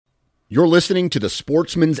You're listening to the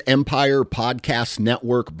Sportsman's Empire Podcast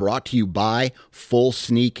Network, brought to you by Full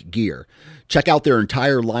Sneak Gear. Check out their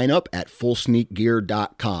entire lineup at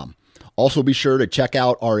fullsneakgear.com. Also be sure to check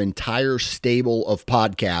out our entire stable of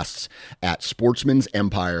podcasts at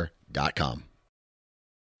sportsmansempire.com.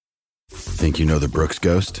 Think you know the Brooks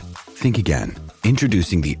Ghost? Think again.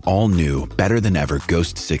 Introducing the all-new, better-than-ever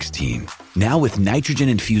Ghost 16. Now with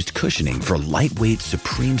nitrogen-infused cushioning for lightweight,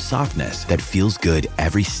 supreme softness that feels good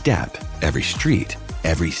every step, every street,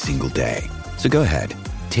 every single day. So go ahead,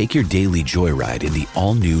 take your daily joyride in the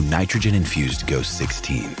all-new nitrogen-infused Ghost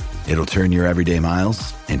 16. It'll turn your everyday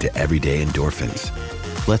miles into everyday endorphins.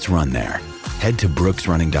 Let's run there. Head to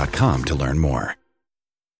brooksrunning.com to learn more.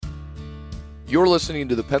 You're listening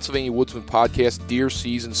to the Pennsylvania Woodsman Podcast Deer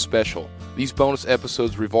Season Special. These bonus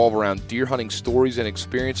episodes revolve around deer hunting stories and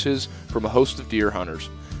experiences from a host of deer hunters.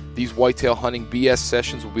 These whitetail hunting BS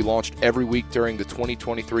sessions will be launched every week during the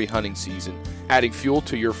 2023 hunting season, adding fuel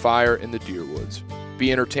to your fire in the deer woods.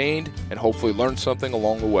 Be entertained and hopefully learn something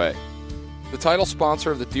along the way. The title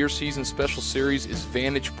sponsor of the Deer Season Special Series is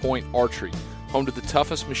Vantage Point Archery, home to the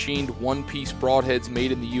toughest machined one-piece broadheads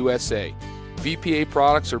made in the USA. VPA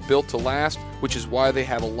products are built to last, which is why they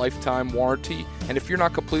have a lifetime warranty, and if you're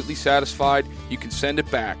not completely satisfied, you can send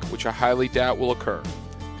it back, which I highly doubt will occur.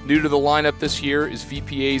 New to the lineup this year is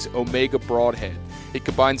VPA's Omega Broadhead. It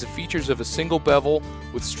combines the features of a single bevel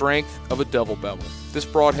with strength of a double bevel. This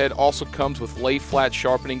broadhead also comes with lay-flat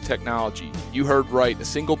sharpening technology. You heard right, a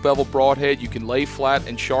single bevel broadhead you can lay flat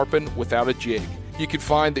and sharpen without a jig. You can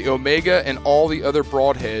find the Omega and all the other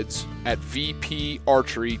broadheads at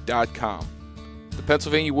vparchery.com. The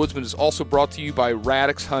Pennsylvania Woodsman is also brought to you by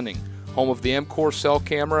Radix Hunting, home of the M-Core cell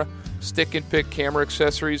camera, stick and pick camera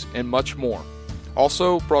accessories, and much more.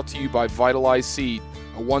 Also brought to you by Vitalized Seed,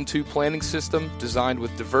 a 1-2 planting system designed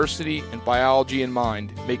with diversity and biology in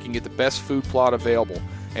mind, making it the best food plot available.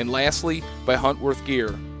 And lastly, by Huntworth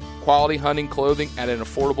Gear, quality hunting clothing at an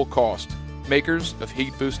affordable cost, makers of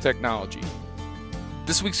Heat Boost technology.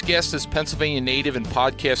 This week's guest is Pennsylvania native and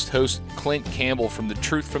podcast host Clint Campbell from the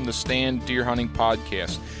Truth from the Stand Deer Hunting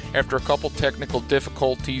Podcast. After a couple technical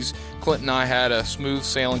difficulties, Clint and I had a smooth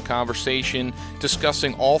sailing conversation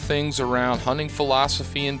discussing all things around hunting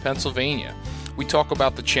philosophy in Pennsylvania. We talk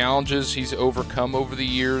about the challenges he's overcome over the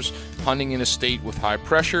years hunting in a state with high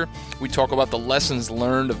pressure. We talk about the lessons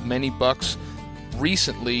learned of many bucks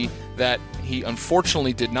recently that he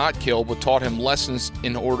unfortunately did not kill, but taught him lessons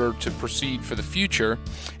in order to proceed for the future,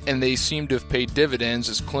 and they seem to have paid dividends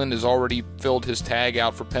as Clint has already filled his tag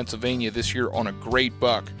out for Pennsylvania this year on a great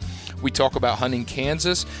buck. We talk about hunting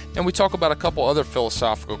Kansas, and we talk about a couple other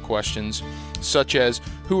philosophical questions, such as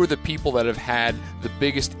who are the people that have had the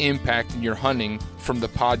biggest impact in your hunting from the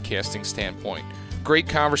podcasting standpoint. Great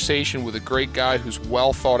conversation with a great guy who's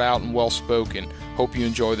well thought out and well spoken. Hope you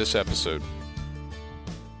enjoy this episode.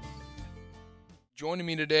 Joining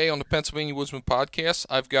me today on the Pennsylvania Woodsman Podcast,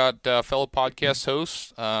 I've got fellow podcast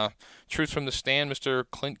host, Truth from the Stand, Mr.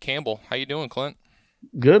 Clint Campbell. How you doing, Clint?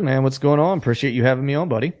 Good, man. What's going on? Appreciate you having me on,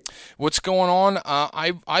 buddy. What's going on?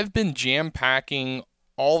 I've been jam-packing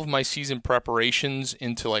all of my season preparations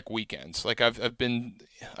into like weekends. Like I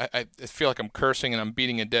feel like I'm cursing and I'm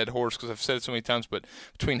beating a dead horse because I've said it so many times, but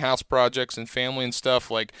between house projects and family and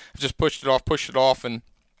stuff, like I've just pushed it off, and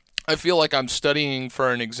I feel like I'm studying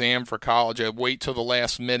for an exam for college. I wait till the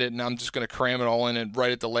last minute, and I'm just going to cram it all in and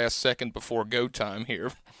right at the last second before go time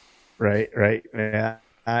here. Right. Yeah,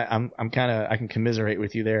 I can commiserate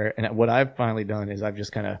with you there. And what I've finally done is I've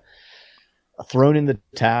just kind of thrown in the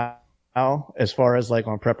towel as far as like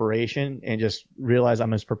on preparation, and just realize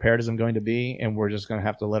I'm as prepared as I'm going to be, and we're just going to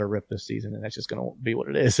have to let her rip this season, and that's just going to be what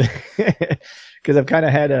it is. Because I've kind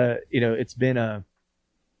of had it's been I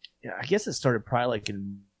guess it started probably like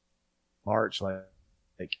in March,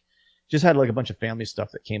 like just had like a bunch of family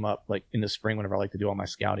stuff that came up like in the spring whenever I like to do all my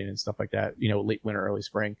scouting and stuff like that, late winter, early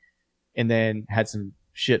spring, and then had some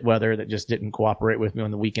shit weather that just didn't cooperate with me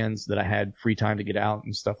on the weekends that I had free time to get out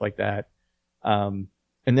and stuff like that. And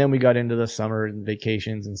then we got into the summer and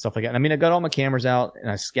vacations and stuff like that. And I mean, I got all my cameras out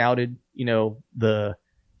and I scouted,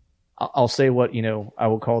 I'll say what, I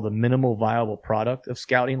will call the minimal viable product of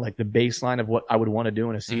scouting, like the baseline of what I would want to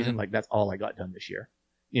do in a season. Mm-hmm. Like that's all I got done this year.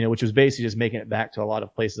 Which was basically just making it back to a lot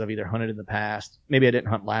of places I've either hunted in the past. Maybe I didn't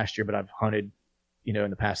hunt last year, but I've hunted, in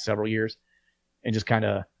the past several years, and just kind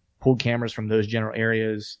of pulled cameras from those general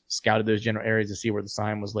areas, scouted those general areas to see where the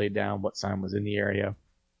sign was laid down, what sign was in the area,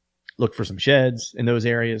 looked for some sheds in those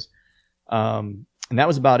areas. And that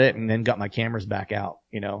was about it. And then got my cameras back out,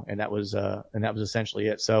 and that was essentially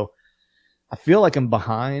it. So I feel like I'm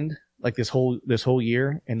behind like this whole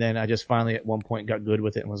year. And then I just finally at one point got good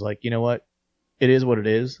with it and was like, you know what? It is what it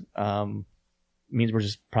is. Means we're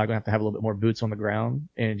just probably gonna have a little bit more boots on the ground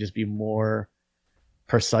and just be more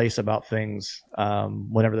precise about things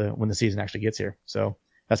when the season actually gets here. So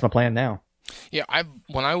that's my plan now. Yeah,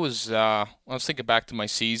 when I was thinking back to my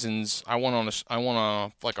seasons, I went on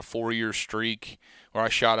a 4-year streak where I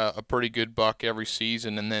shot a pretty good buck every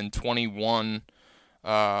season, and then 2021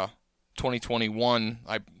 I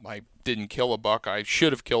didn't kill a buck. I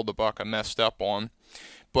should have killed a buck. I messed up on.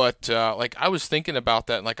 But I was thinking about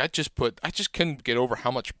that. Like I just couldn't get over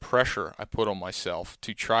how much pressure I put on myself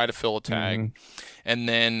to try to fill a tag. Mm-hmm. And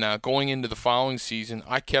then going into the following season,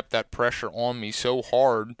 I kept that pressure on me so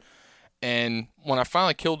hard. And when I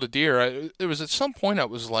finally killed a deer, there was at some point I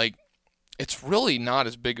was like, it's really not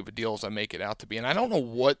as big of a deal as I make it out to be. And I don't know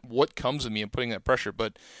what comes of me in putting that pressure.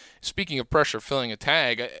 But speaking of pressure, filling a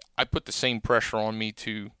tag, I put the same pressure on me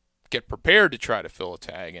to get prepared to try to fill a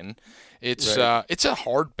tag. And it's right. It's a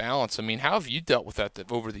hard balance. I mean, how have you dealt with that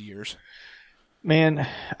over the years? Man,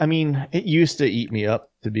 I mean, it used to eat me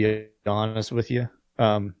up, to be honest with you.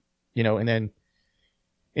 And then,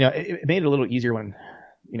 it made it a little easier when,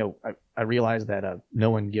 I realized that no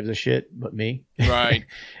one gives a shit but me, right?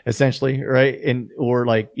 Essentially, right? And or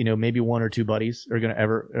maybe one or two buddies are going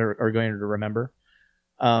to remember.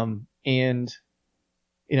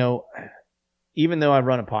 Even though I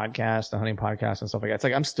run a podcast, a hunting podcast and stuff like that, it's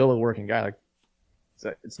like I'm still a working guy. Like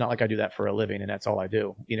it's not like I do that for a living and that's all I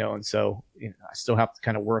do, and so I still have to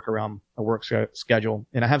kind of work around a work schedule,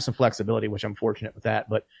 and I have some flexibility, which I'm fortunate with that.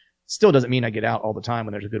 But still doesn't mean I get out all the time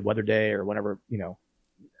when there's a good weather day or whenever,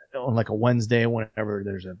 on like a Wednesday, whenever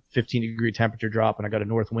there's a 15-degree temperature drop and I got a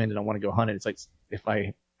north wind and I want to go hunting. It's like if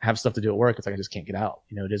I have stuff to do at work, it's like I just can't get out.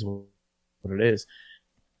 It is what it is.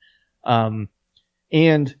 And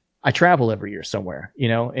I travel every year somewhere,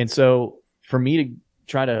 and so for me to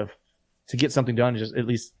try to get something done, just at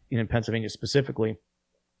least in Pennsylvania specifically,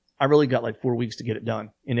 I really got like 4 weeks to get it done.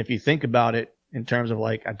 And if you think about it in terms of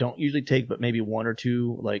I don't usually take but maybe one or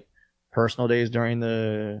two personal days during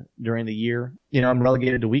the year, I'm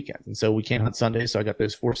relegated to weekends. And so we can't hunt Sundays. So I got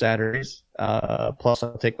those 4 Saturdays, plus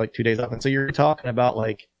I'll take 2 days off. And so you're talking about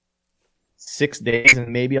 6 days, and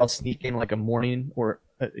maybe I'll sneak in a morning or,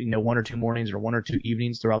 1 or 2 mornings or 1 or 2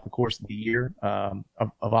 evenings throughout the course of the year, of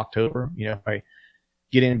October. If I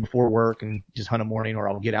get in before work and just hunt a morning, or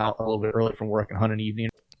I'll get out a little bit early from work and hunt an evening.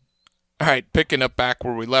 All right, picking up back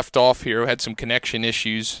where we left off here, we had some connection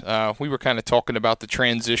issues. We were kind of talking about the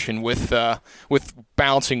transition with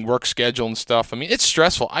balancing work schedule and stuff. I mean, it's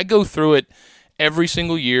stressful. I go through it every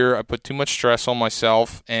single year. I put too much stress on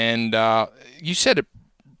myself, and you said it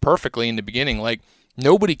perfectly in the beginning.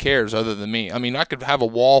 Nobody cares other than me. I mean, I could have a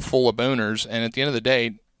wall full of boners, and at the end of the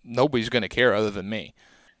day, nobody's going to care other than me.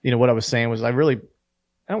 What I was saying was I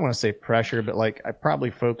don't want to say pressure, but I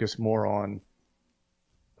probably focus more on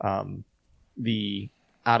the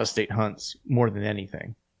out-of-state hunts more than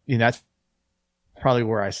anything. That's probably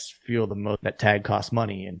where I feel the most that tag costs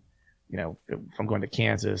money. And, if I'm going to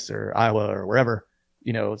Kansas or Iowa or wherever,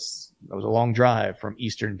 it was a long drive from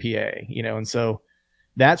Eastern PA, and so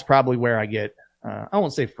that's probably where I get, I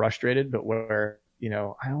won't say frustrated, but where, I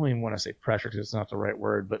don't even want to say pressure because it's not the right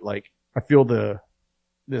word, but I feel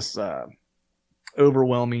this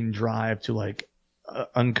overwhelming drive to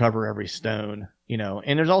uncover every stone,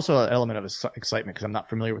 and there's also an element of excitement because I'm not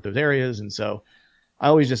familiar with those areas. And so I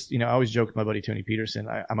always joke with my buddy, Tony Peterson,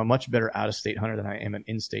 I'm a much better out of state hunter than I am an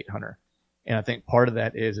in-state hunter. And I think part of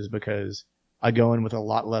that is because I go in with a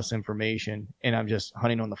lot less information and I'm just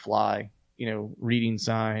hunting on the fly, reading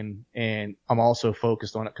sign. And I'm also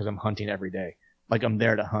focused on it because I'm hunting every day. I'm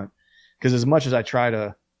there to hunt, because as much as I try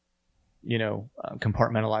to,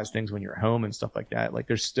 compartmentalize things when you're at home and stuff like that,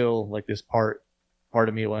 there's still this part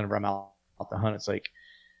of me whenever I'm out to hunt. It's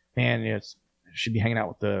man, I should be hanging out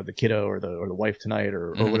with the kiddo or the wife tonight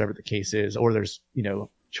or whatever the case is. Or there's,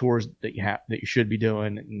 chores that you should be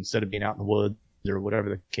doing instead of being out in the woods or whatever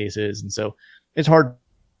the case is. And so it's hard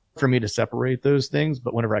for me to separate those things,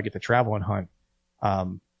 but whenever I get to travel and hunt,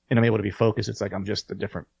 and I'm able to be focused, it's I'm just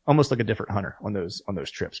almost like a different hunter on those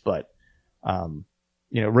trips. But,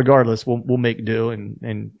 regardless, we'll make do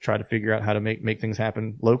and try to figure out how to make things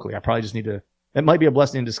happen locally. I probably just need to, it might be a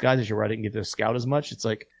blessing in disguise as you're right. I didn't get to scout as much. It's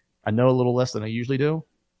I know a little less than I usually do.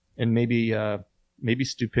 And maybe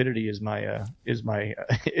stupidity is my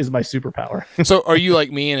superpower. So are you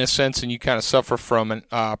like me in a sense, and you kind of suffer from an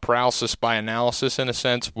paralysis by analysis in a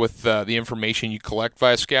sense with the information you collect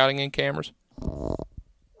via scouting and cameras?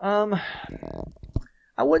 I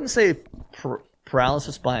wouldn't say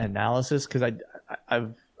paralysis by analysis, because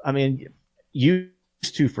I mean, usually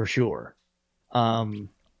two for sure.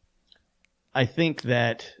 I think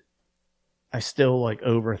that I still like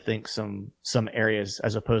overthink some areas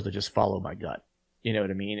as opposed to just follow my gut. You know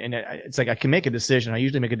what I mean? And it's like I can make a decision. I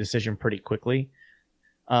usually make a decision pretty quickly,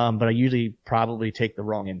 but I usually probably take the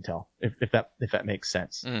wrong intel if that makes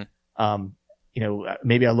sense.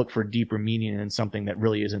 Maybe I look for deeper meaning in something that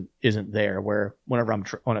really isn't there. Where whenever I'm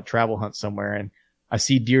on a travel hunt somewhere and I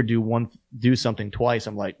see deer do something twice,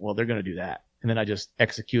 I'm like, well, they're going to do that, and then I just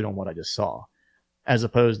execute on what I just saw, as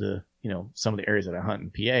opposed to some of the areas that I hunt in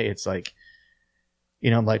PA. It's like,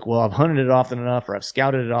 I'm like, well, I've hunted it often enough, or I've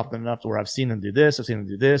scouted it often enough to where I've seen them do this. I've seen them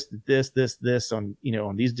do this on,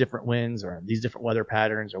 on these different winds or these different weather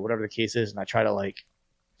patterns or whatever the case is. And I try to like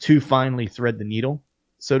too finely thread the needle,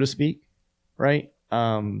 so to speak. Right.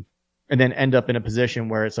 And then end up in a position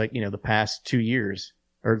where it's like, the past 2 years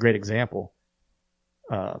are a great example.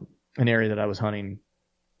 An area that I was hunting,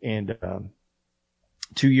 and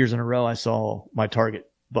 2 years in a row, I saw my target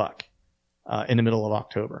buck, in the middle of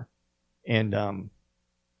October. And,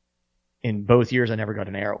 in both years, I never got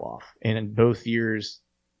an arrow off. And in both years,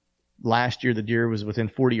 last year, the deer was within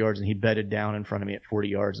 40 yards and he bedded down in front of me at 40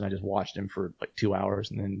 yards. And I just watched him for like 2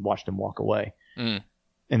 hours and then watched him walk away. And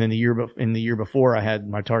then in the year before, I had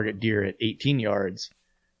my target deer at 18 yards.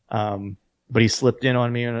 But he slipped in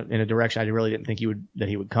on me in a direction I really didn't think that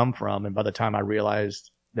he would come from. And by the time I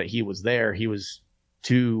realized that he was there,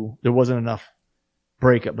 there wasn't enough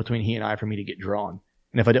breakup between he and I for me to get drawn.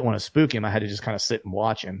 And if I didn't want to spook him, I had to just kind of sit and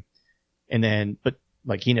watch him. And then, but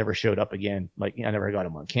like he never showed up again. Like I never got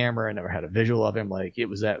him on camera. I never had a visual of him. Like it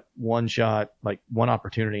was that one shot, like one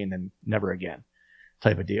opportunity and then never again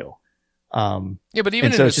type of deal. Yeah, but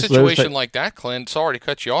even in a situation like that, Clint, sorry to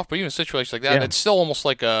cut you off, but even in a situation like that, it's still almost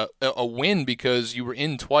like a win because you were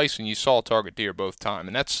in twice and you saw a target deer both time.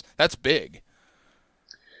 And that's big.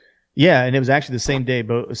 Yeah. And it was actually the same day,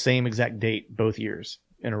 same exact date, both years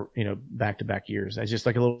in back-to-back years. It's just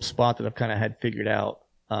like a little spot that I've kind of had figured out,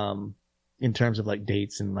 in terms of like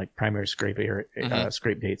dates and like primary scrape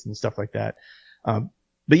dates and stuff like that.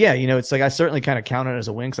 But yeah, it's like I certainly kind of count it as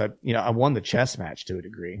a win because I won the chess match to a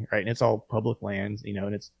degree, right? And it's all public lands,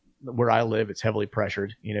 and it's where I live. It's heavily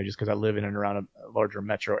pressured, just because I live in and around a larger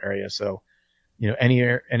metro area. So,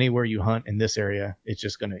 anywhere you hunt in this area, it's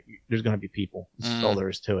just there's gonna be people. That's all there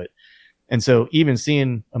is to it. And so even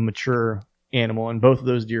seeing a mature animal, and both of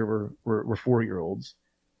those deer were 4-year-olds,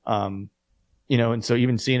 and so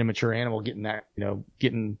even seeing a mature animal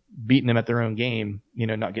beating them at their own game,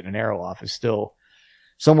 not getting an arrow off is still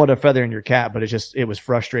somewhat a feather in your cap, but it was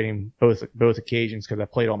frustrating both occasions because I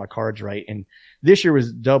played all my cards right. And this year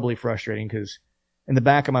was doubly frustrating because in the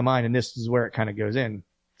back of my mind, and this is where it kind of goes in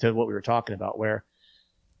to what we were talking about, where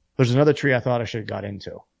there's another tree I thought I should have got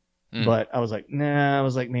into, but I was like,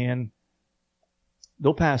 man,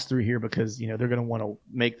 they'll pass through here because, they're going to want to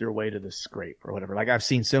make their way to the scrape or whatever. Like I've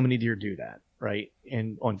seen so many deer do that, right?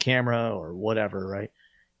 And on camera or whatever, right?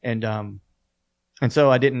 And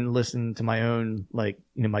so I didn't listen to my own,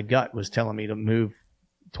 my gut was telling me to move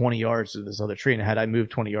 20 yards to this other tree. And had I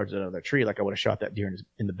moved 20 yards to that other tree, like I would have shot that deer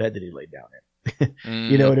in the bed that he laid down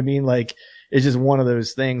in. You know what I mean? Like it's just one of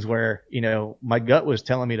those things where, my gut was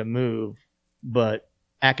telling me to move, but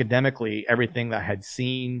academically everything that I had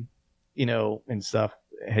seen, and stuff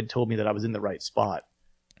had told me that I was in the right spot.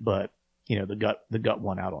 But, the gut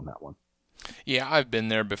won out on that one. Yeah, I've been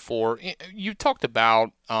there before. You talked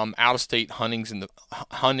about out-of-state hunting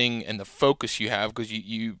and the focus you have because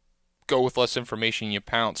you go with less information and you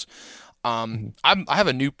pounce. I have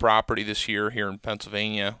a new property this year here in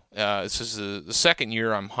Pennsylvania. This is the second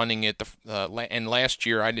year I'm hunting it, and last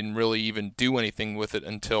year I didn't really even do anything with it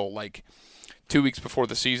until like 2 weeks before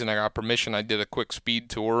the season. I got permission. I did a quick speed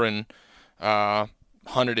tour and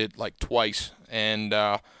hunted it like twice, and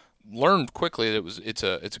learned quickly that it's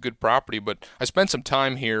a good property. But I spent some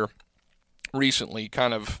time here recently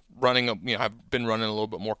kind of running I've been running a little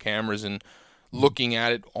bit more cameras and looking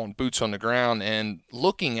at it on boots on the ground, and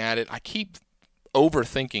looking at it I keep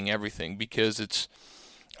overthinking everything because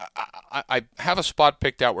I have a spot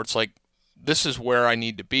picked out where it's like this is where I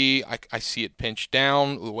need to be. I see it pinched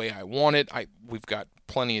down the way I want it. We've got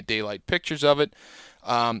plenty of daylight pictures of it.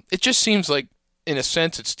 It just seems like in a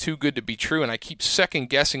sense, it's too good to be true, and I keep second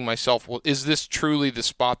guessing myself. Well, is this truly the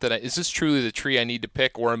spot is this truly the tree I need to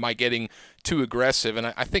pick, or am I getting too aggressive? And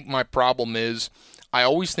I think my problem is I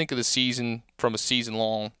always think of the season from a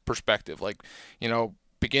season-long perspective, like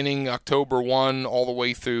beginning October 1 all the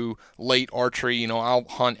way through late archery. I'll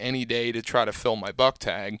hunt any day to try to fill my buck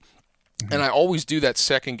tag. And I always do that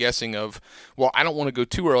second guessing of, well, I don't want to go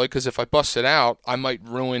too early because if I bust it out, I might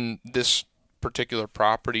ruin this particular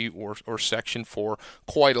property or section for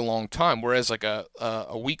quite a long time. Whereas like a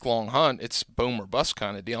week-long hunt, it's boom or bust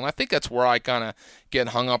kind of deal. And I think that's where I kind of get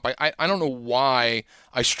hung up. I don't know why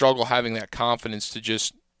I struggle having that confidence to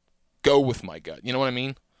just go with my gut. You know what I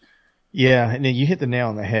mean? Yeah, and then you hit the nail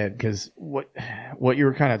on the head, because what you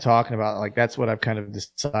were kind of talking about, like, that's what I've kind of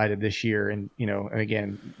decided this year. And, you know, and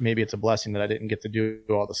again, maybe it's a blessing that I didn't get to do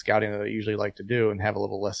all the scouting that I usually like to do and have a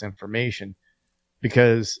little less information,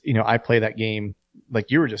 because, you know, I play that game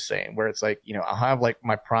like you were just saying, where it's like, you know, I'll have like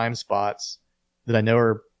my prime spots that I know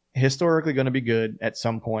are historically going to be good at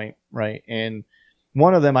some point, right? And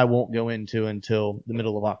one of them I won't go into until the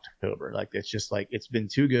middle of October. Like, it's just like, it's been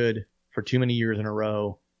too good for too many years in a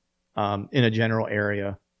row. In a general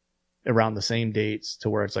area around the same dates, to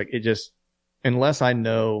where it's like, it just, unless I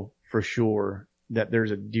know for sure that there's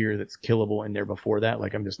a deer that's killable in there before that,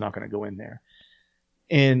 like, I'm just not going to go in there.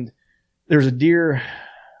 And there's a deer,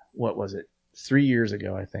 what was it, 3 years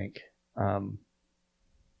ago, I think. And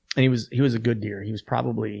he was a good deer. He was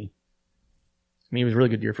probably, he was a really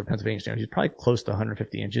good deer for Pennsylvania standards. He was probably close to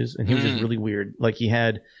 150 inches, and he was just really weird. Like,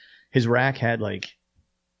 his rack had like,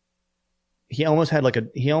 he almost had like a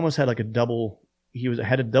double.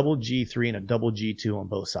 Had a double G3 and a double G2 on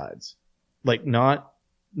both sides, like not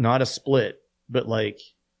a split, but like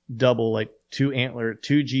double, like two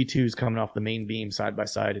G2s coming off the main beam side by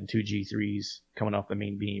side, and two G3s coming off the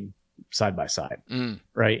main beam side by side,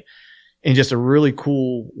 right? And just a really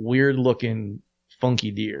cool, weird looking,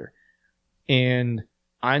 funky deer. And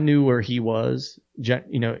I knew where he was,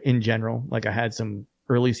 you know, in general. Like, I had some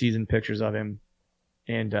early season pictures of him,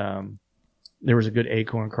 and there was a good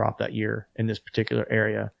acorn crop that year in this particular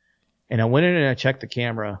area. And I went in and I checked the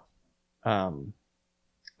camera,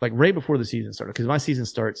 like right before the season started, because my season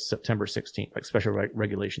starts September 16th, like special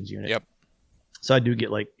regulations unit. Yep. So I do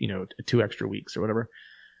get like, you know, 2 extra weeks or whatever.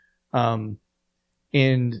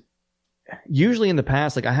 And usually in the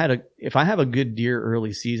past, like, if I have a good deer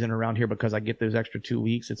early season around here, because I get those extra 2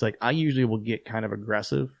 weeks, it's like, I usually will get kind of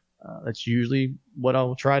aggressive. That's usually what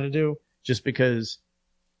I'll try to do, just because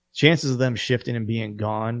chances of them shifting and being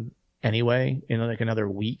gone anyway in like another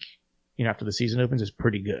week, you know, after the season opens, is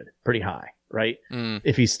pretty good, pretty high, right?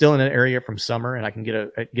 If he's still in an area from summer and I can get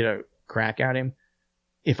a crack at him,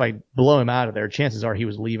 if I blow him out of there, chances are he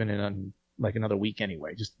was leaving in like another week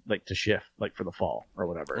anyway, just like to shift, like for the fall or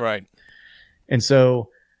whatever. Right. And so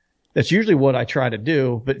that's usually what I try to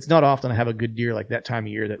do, but it's not often I have a good deer like that time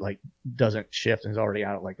of year that like doesn't shift and is already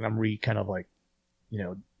out. Like, and I'm kind of like, you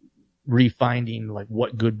know, refinding like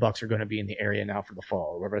what good bucks are going to be in the area now for the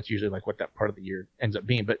fall or whatever. That's usually like what that part of the year ends up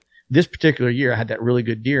being. But this particular year I had that really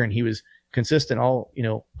good deer, and he was consistent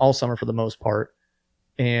all summer for the most part.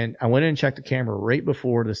 And I went in and checked the camera right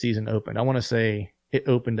before the season opened. I want to say it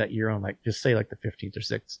opened that year on like, just say like the 15th or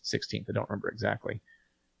 16th. I don't remember exactly.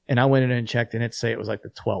 And I went in and checked, and it was like the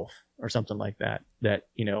 12th or something like that,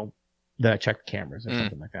 you know, that I checked the cameras or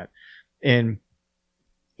something like that. And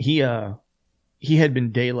he had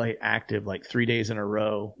been daylight active like 3 days in a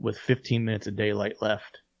row with 15 minutes of daylight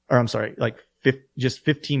left. Or I'm sorry, like just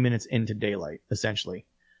 15 minutes into daylight, essentially,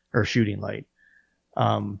 or shooting light.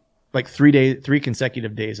 Like 3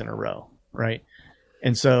 consecutive days in a row, right?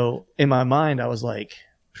 And so in my mind, I was like,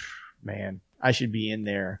 man, I should be in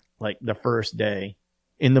there like the first day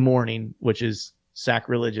in the morning, which is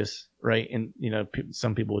sacrilegious, right? And, you know,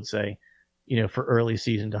 some people would say, you know, for early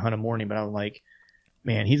season to hunt a morning, but I'm like,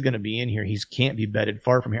 man, he's going to be in here. He can't be bedded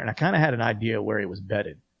far from here. And I kind of had an idea where he was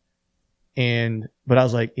bedded. But I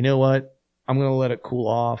was like, you know what? I'm going to let it cool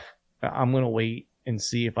off. I'm going to wait and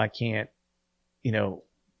see if I can't, you know,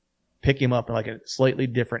 pick him up in like a slightly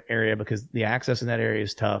different area, because the access in that area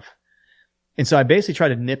is tough. And so I basically tried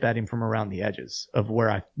to nip at him from around the edges of where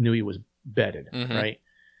I knew he was bedded. Right.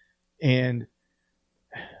 And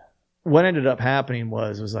what ended up happening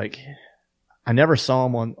was like, I never saw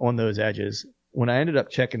him on those edges. When I ended up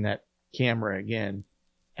checking that camera again,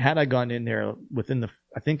 had I gone in there within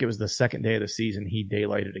I think it was the second day of the season, he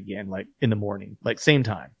daylighted again, like in the morning, like same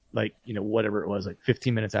time, like, you know, whatever it was, like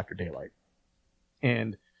 15 minutes after daylight.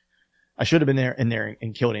 And I should have been in there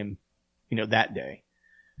and killed him, you know, that day.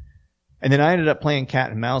 And then I ended up playing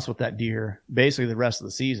cat and mouse with that deer basically the rest of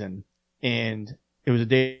the season. And it was a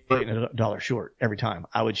day late and $1 short every time.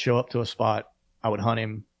 I would show up to a spot, I would hunt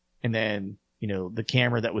him, and then, you know, the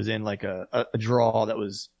camera that was in like a draw that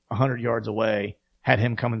was 100 yards away had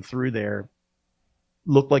him coming through there,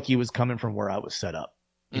 looked like he was coming from where I was set up,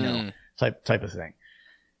 you know, type of thing.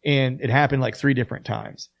 And it happened like 3 different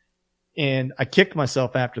times. And I kicked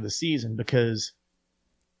myself after the season because,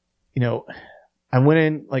 you know, I went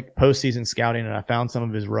in like postseason scouting and I found some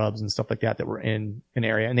of his rubs and stuff like that were in an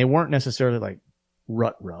area, and they weren't necessarily like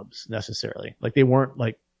rut rubs necessarily. Like it wasn't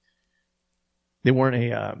like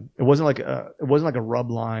a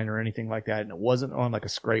rub line or anything like that. And it wasn't on like a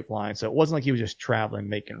scrape line. So it wasn't like he was just traveling,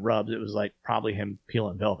 making rubs. It was like probably him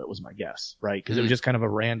peeling velvet was my guess. Right. Cause it was just kind of a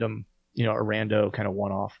random, a rando kind of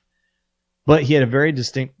one off, but he had a very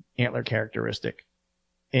distinct antler characteristic,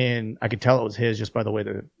 and I could tell it was his just by the way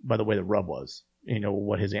the rub was,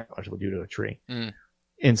 what his antlers would do to a tree.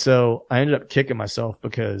 And so I ended up kicking myself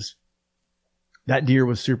because that deer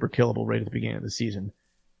was super killable right at the beginning of the season.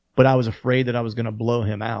 But I was afraid that I was going to blow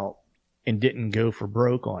him out and didn't go for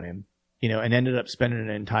broke on him, and ended up spending an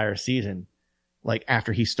entire season, like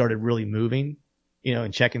after he started really moving,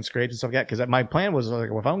 and checking scrapes and stuff like that. Cause my plan was like,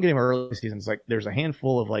 well, if I'm getting him early season, it's like, there's a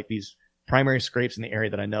handful of like these primary scrapes in the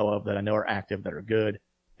area that I know are active, that are good.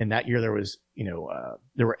 And that year there was,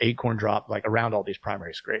 there were acorn drop like around all these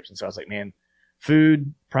primary scrapes. And so I was like, man,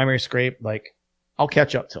 food, primary scrape, like I'll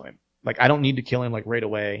catch up to him. Like I don't need to kill him like right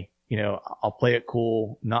away. I'll play it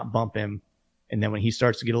cool, not bump him. And then when he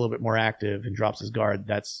starts to get a little bit more active and drops his guard,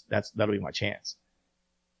 that'll be my chance.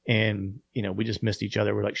 And, we just missed each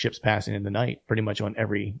other. We're like ships passing in the night pretty much on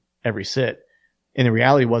every sit. And the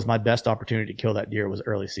reality was my best opportunity to kill that deer was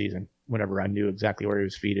early season, whenever I knew exactly where he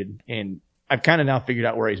was feeded. And I've kind of now figured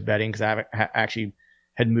out where he's bedding, because I actually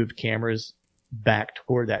had moved cameras back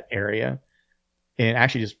toward that area. And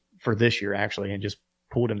actually just for this year, and just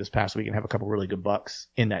pulled him this past week and have a couple really good bucks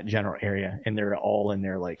in that general area. And they're all in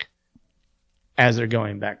there, like as they're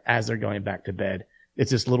going back to bed.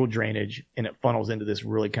 It's this little drainage, and it funnels into this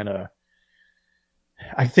really kind of,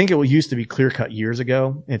 I think it used to be clear cut years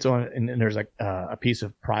ago. It's on, and there's like a piece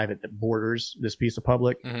of private that borders this piece of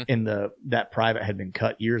public, and that private had been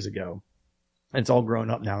cut years ago. And it's all grown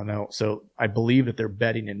up now. So I believe that they're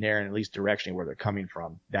bedding in there, and at least directionally where they're coming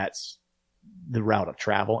from, that's the route of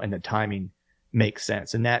travel, and the timing makes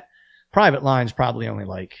sense. And that private line's probably only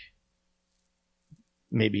like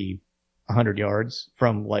maybe 100 yards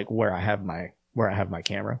from like where I have my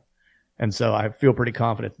camera. And so I feel pretty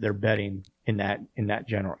confident that they're bedding in that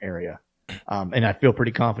general area. And I feel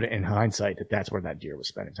pretty confident in hindsight that that's where that deer was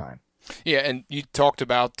spending time. Yeah, and you talked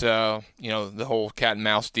about the whole cat and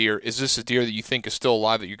mouse deer. Is this a deer that you think is still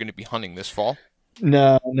alive that you're going to be hunting this fall?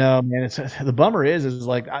 No, man. The bummer is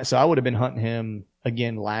like, so I would have been hunting him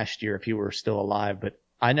again last year if he were still alive, but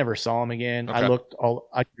I never saw him again. Okay.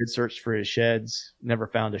 I did search for his sheds, never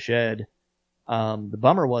found a shed. The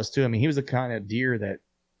bummer was too, I mean, he was the kind of deer that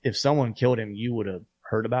if someone killed him, you would have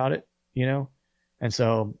heard about it, And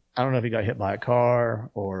so I don't know if he got hit by a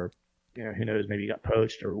car or, who knows, maybe he got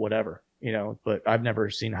poached or whatever, but I've never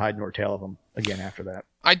seen hide nor tail of him again after that.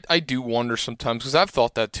 I do wonder sometimes, because I've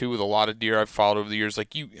thought that too with a lot of deer I've followed over the years,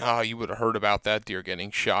 like you would have heard about that deer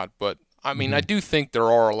getting shot. But I mean, I do think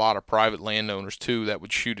there are a lot of private landowners too that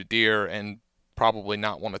would shoot a deer and probably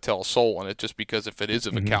not want to tell a soul on it, just because if it is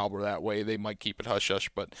of a caliber that way, they might keep it hush-hush.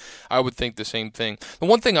 But I would think the same thing. The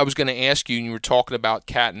one thing I was going to ask you, and you were talking about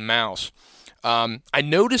cat and mouse, I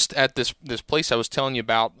noticed at this place I was telling you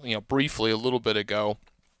about, briefly a little bit ago,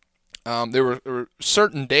 there were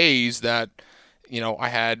certain days that, I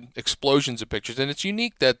had explosions of pictures, and it's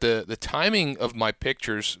unique that the timing of my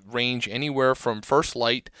pictures range anywhere from first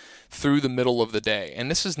light through the middle of the day. And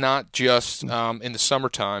this is not just in the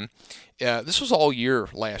summertime. This was all year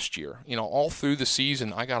last year. All through the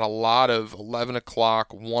season, I got a lot of 11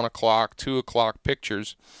 o'clock, 1 o'clock, 2 o'clock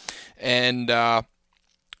pictures. And I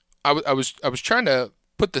was trying to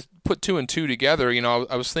put two and two together.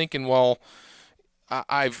 I was thinking, well,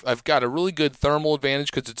 I've got a really good thermal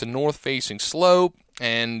advantage because it's a north-facing slope,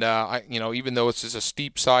 and even though it's just a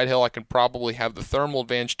steep side hill, I can probably have the thermal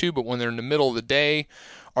advantage too. But when they're in the middle of the day,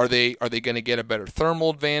 are they going to get a better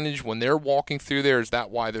thermal advantage when they're walking through there? Is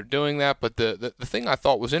that why they're doing that? But the thing I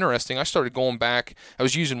thought was interesting, I started going back. I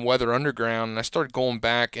was using Weather Underground, and I started going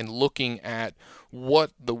back and looking at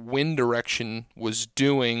what the wind direction was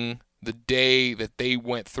doing the day that they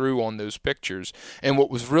went through on those pictures. And what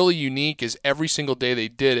was really unique is every single day they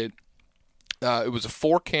did it, it was a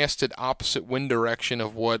forecasted opposite wind direction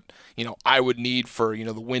of what, I would need for,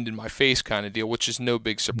 the wind in my face kind of deal, which is no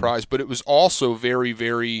big surprise. But it was also very,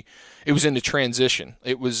 very, it was in the transition.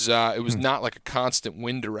 It was not like a constant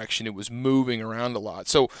wind direction. It was moving around a lot.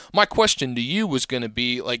 So my question to you was going to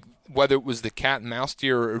be, like, whether it was the cat and mouse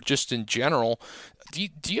deer or just in general, do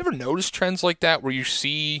you ever notice trends like that where you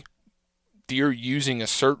see deer using a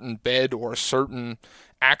certain bed or a certain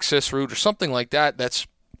access route or something like that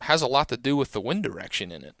has a lot to do with the wind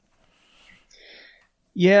direction in it?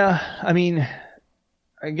 Yeah, I mean,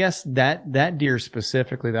 I guess that deer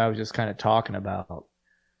specifically that I was just kind of talking about,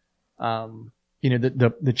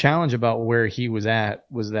 the challenge about where he was at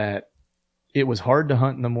was that it was hard to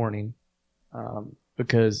hunt in the morning,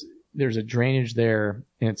 because there's a drainage there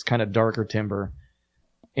and it's kind of darker timber,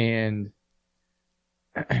 and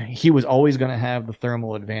he was always going to have the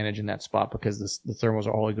thermal advantage in that spot because the thermals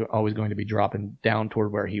are always going to be dropping down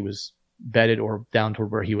toward where he was bedded or down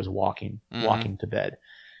toward where he was walking to bed.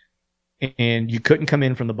 And you couldn't come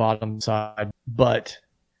in from the bottom side, but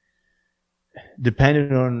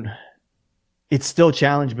depending on, it's still a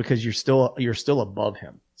challenge because you're still above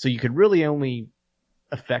him. So you could really only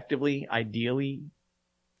effectively, ideally,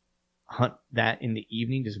 hunt that in the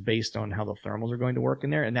evening just based on how the thermals are going to work in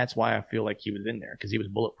there. And that's why I feel like he was in there, because he was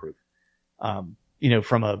bulletproof, from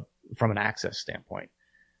an access standpoint.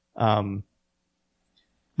 The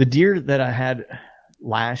deer that I had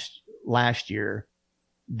last year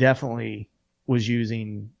definitely was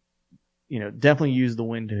definitely used the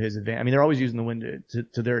wind to his advantage. I mean, they're always using the wind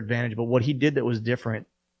to their advantage, but what he did that was different,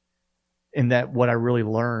 in that what I really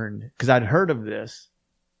learned, because I'd heard of this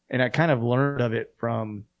and I kind of learned of it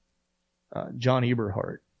from John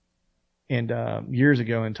Eberhart, and years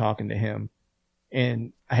ago in talking to him,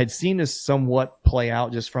 and I had seen this somewhat play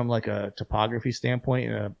out just from like a topography standpoint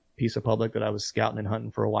in a piece of public that I was scouting and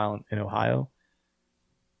hunting for a while in Ohio,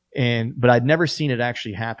 but I'd never seen it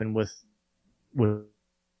actually happen with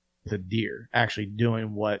the deer actually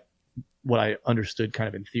doing what I understood kind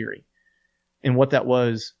of in theory. And what that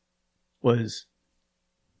was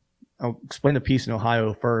I'll explain the piece in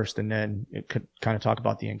Ohio first, and then it could kind of talk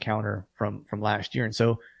about the encounter from last year. And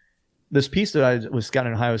so this piece that I was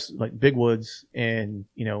scouting in Ohio is like big woods, and,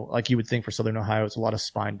 like you would think for Southern Ohio, it's a lot of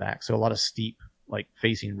spine back. So a lot of steep, like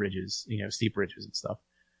facing ridges, steep ridges and stuff.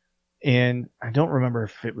 And I don't remember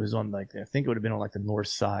if it was on I think it would have been on like the north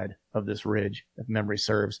side of this ridge, if memory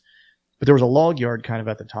serves. But there was a log yard kind of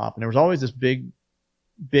at the top, and there was always this big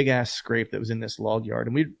ass scrape that was in this log yard.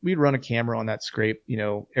 And we'd run a camera on that scrape,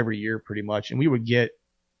 every year pretty much. And we would get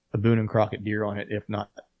a Boone and Crockett deer on it, if not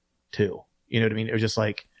two. You know what I mean? It was just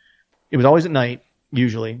like, it was always at night,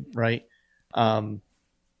 usually, right?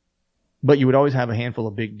 But you would always have a handful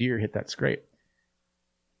of big deer hit that scrape.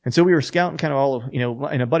 And so we were scouting kind of all of,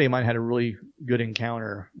 and a buddy of mine had a really good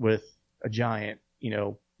encounter with a giant,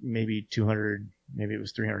 maybe 200, maybe it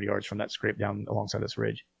was 300 yards from that scrape down alongside this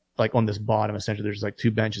ridge. Like on this bottom, essentially, there's like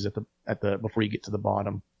two benches at the before you get to the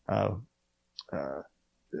bottom.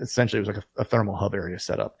 Essentially, it was like a thermal hub area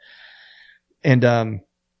set up. And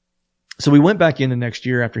so we went back in the next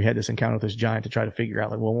year after he had this encounter with this giant to try to figure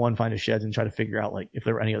out, find his sheds and try to figure out if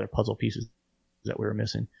there were any other puzzle pieces that we were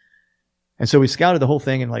missing. And so we scouted the whole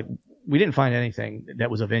thing, and we didn't find anything that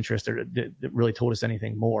was of interest or that really told us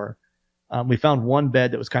anything more. We found one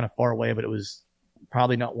bed that was kind of far away, but it was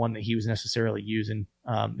probably not one that he was necessarily using.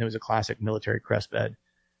 It was a classic military crest bed.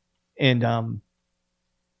 And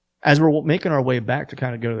as we're making our way back to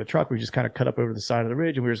kind of go to the truck, we just kind of cut up over the side of the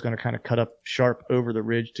ridge, and we were just going to kind of cut up sharp over the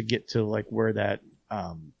ridge to get to where that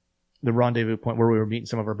the rendezvous point where we were meeting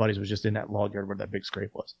some of our buddies was just in that log yard where that big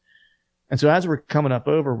scrape was. And so as we're coming up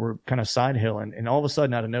over, we're kind of side hilling, and all of a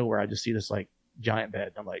sudden out of nowhere, I just see this giant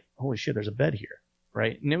bed. I'm like, holy shit, there's a bed here.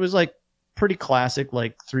 Right. And it was pretty classic,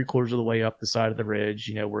 3/4 of the way up the side of the ridge,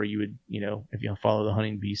 where you would, if you follow the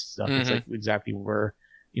hunting beast stuff, it's exactly where,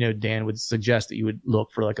 Dan would suggest that you would look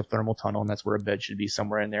for a thermal tunnel, and that's where a bed should be,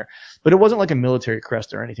 somewhere in there. But it wasn't like a military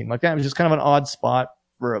crest or anything like that. It was just kind of an odd spot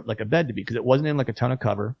for a bed to be, because it wasn't in a ton of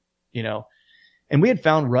cover, And we had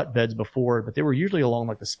found rut beds before, but they were usually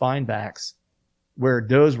along the spine backs where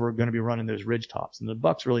does were going to be running those ridge tops. And the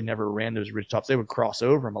bucks really never ran those ridge tops. They would cross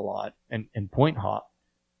over them a lot and point hop,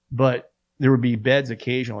 but there would be beds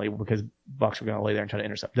occasionally because bucks were going to lay there and try to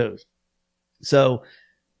intercept those. So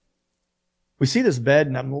we see this bed,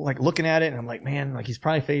 and I'm looking at it, and I'm like, man, he's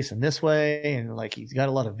probably facing this way, and he's got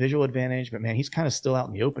a lot of visual advantage, but man, he's kind of still out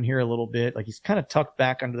in the open here a little bit. He's kind of tucked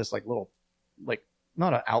back under this little,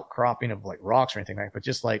 not an outcropping of rocks or anything but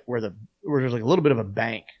just where there's a little bit of a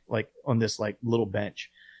bank, on this little bench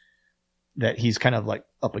that he's kind of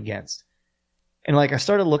up against. And I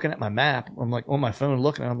started looking at my map. I'm on my phone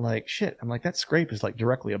looking, and I'm like, shit. I'm like, that scrape is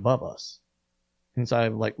directly above us. And so I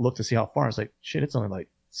looked to see how far. I was like, shit, it's only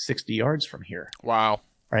 60 yards from here. Wow.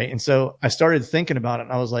 Right. And so I started thinking about it,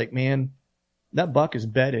 and I was like, man, that buck is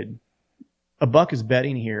bedded. A buck is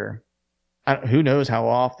bedding here. Who knows how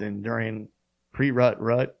often during pre-rut,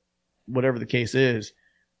 rut, whatever the case is,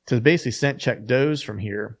 to basically scent check does from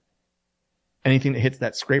here. Anything that hits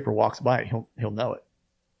that scrape or walks by it, he'll know it,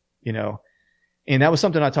 And that was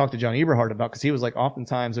something I talked to John Eberhart about, because he was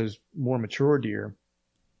oftentimes those more mature deer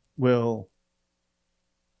will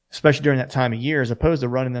especially during that time of year, as opposed to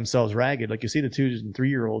running themselves ragged. Like you see the 2 and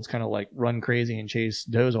 3-year-olds kind of like run crazy and chase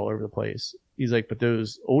does all over the place. He's like, but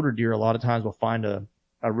those older deer a lot of times will find a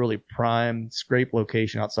really prime scrape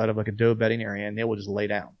location outside of like a doe bedding area, and they will just lay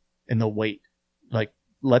down and they'll wait. Like,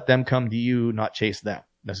 let them come to you, not chase them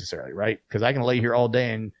necessarily, right? Because I can lay here all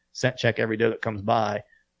day and scent check every doe that comes by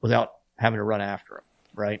without having to run after them,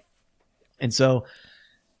 right? And so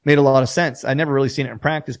made a lot of sense. I never really seen it in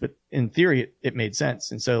practice, but in theory, it made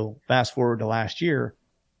sense. And so fast forward to last year,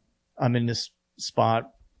 I'm in this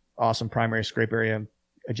spot, awesome primary scrape area,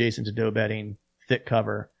 adjacent to doe bedding, thick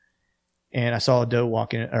cover. And I saw a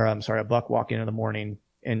buck walk in the morning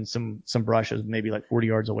in some brushes, maybe like 40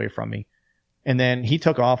 yards away from me. And then he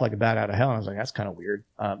took off like a bat out of hell. And I was like, that's kind of weird.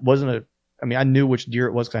 I knew which deer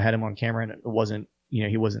it was because I had him on camera, and it wasn't,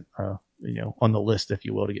 he wasn't, on the list, if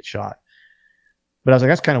you will, to get shot. But I was like,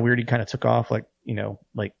 that's kind of weird. He kind of took off like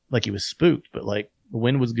he was spooked, but like the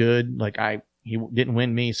wind was good. Like he didn't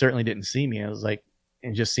wind me, certainly didn't see me. I was like,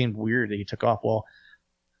 it just seemed weird that he took off. Well,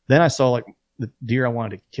 then I saw like the deer I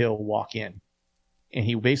wanted to kill walk in, and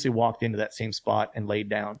he basically walked into that same spot and laid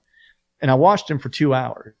down. And I watched him for 2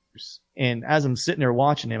 hours. And as I'm sitting there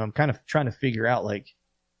watching him, I'm kind of trying to figure out like,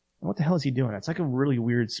 what the hell is he doing? It's like a really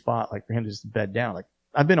weird spot, like for him to just bed down. Like,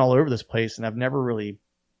 I've been all over this place and I've never really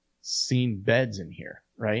seen beds in here,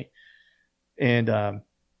 right? And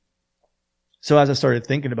so as I started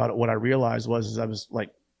thinking about it, what I realized was I was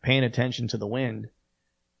like paying attention to the wind,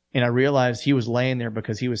 and I realized he was laying there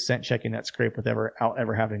because he was scent checking that scrape without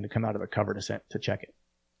ever having to come out of the cover to check it.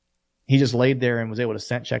 He just laid there and was able to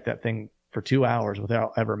scent check that thing for 2 hours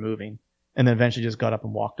without ever moving, and then eventually just got up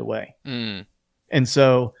and walked away. And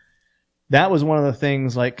so that was one of the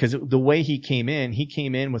things, like, because the way he came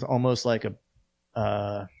in with almost like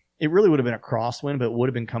it really would have been a crosswind, but it would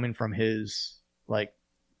have been coming from his like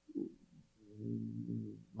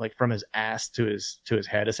from his ass to his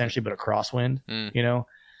head, essentially, but a crosswind,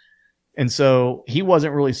 And so he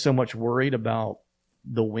wasn't really so much worried about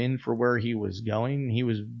the wind for where he was going. He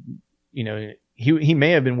was, he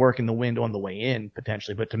may have been working the wind on the way in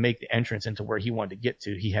potentially, but to make the entrance into where he wanted to get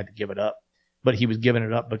to, he had to give it up. But he was giving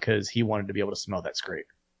it up because he wanted to be able to smell that scrape.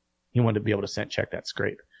 He wanted to be able to scent check that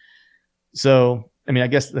scrape. So, I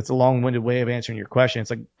guess that's a long-winded way of answering your question.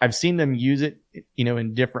 It's like, I've seen them use it,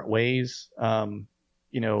 in different ways.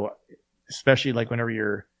 Especially like whenever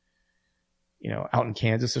you're, out in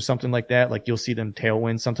Kansas or something like that, like you'll see them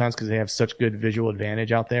tailwind sometimes because they have such good visual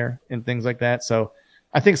advantage out there and things like that. So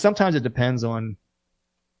I think sometimes it depends on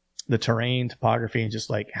the terrain, topography, and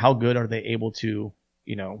just like how good are they able to,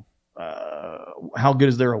 how good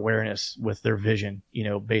is their awareness with their vision,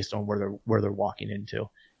 based on where they're walking into,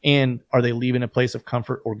 and are they leaving a place of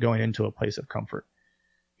comfort or going into a place of comfort?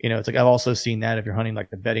 It's like, I've also seen that if you're hunting like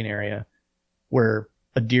the bedding area where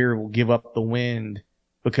a deer will give up the wind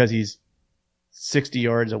because he's 60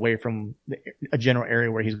 yards away from a general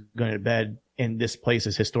area where he's going to bed, and this place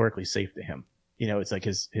is historically safe to him. It's like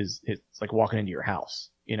it's like walking into your house,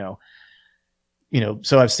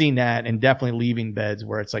 so I've seen that, and definitely leaving beds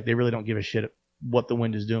where it's like they really don't give a shit what the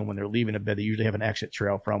wind is doing when they're leaving a bed. They usually have an exit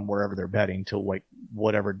trail from wherever they're bedding to like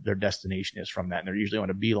whatever their destination is from that. And they're usually on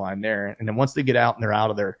a beeline there. And then once they get out and they're out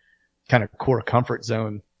of their kind of core comfort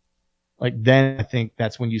zone, like then I think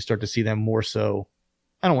that's when you start to see them more so.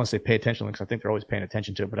 I don't want to say pay attention because I think they're always paying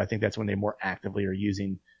attention to it, but I think that's when they more actively are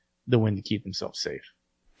using the wind to keep themselves safe.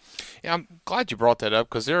 Yeah, I'm glad you brought that up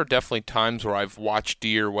because there are definitely times where I've watched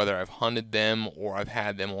deer, whether I've hunted them or I've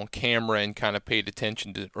had them on camera and kind of paid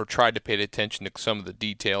attention to, or tried to pay attention to some of the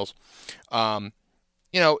details.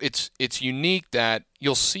 It's unique that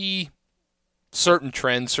you'll see certain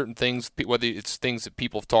trends, certain things, whether it's things that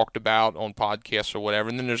people have talked about on podcasts or whatever.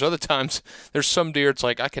 And then there's other times, there's some deer, it's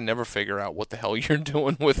like, I can never figure out what the hell you're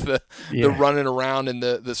doing with the running around and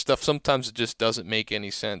the stuff. Sometimes it just doesn't make any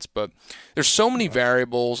sense. But there's so many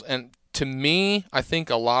variables. And to me, I think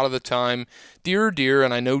a lot of the time, deer are deer,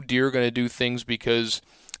 and I know deer are going to do things because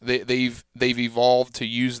they've evolved to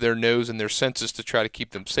use their nose and their senses to try to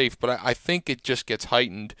keep them safe. But I think it just gets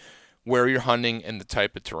heightened where you're hunting and the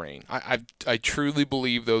type of terrain. I truly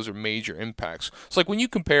believe those are major impacts. It's like when you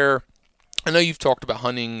compare, I know you've talked about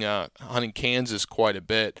hunting Kansas quite a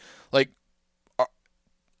bit. Like,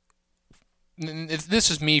 this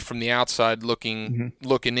is me from the outside looking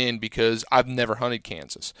in because I've never hunted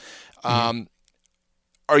Kansas.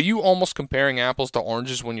 Are you almost comparing apples to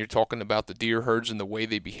oranges when you're talking about the deer herds and the way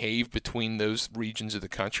they behave between those regions of the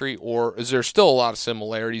country? Or is there still a lot of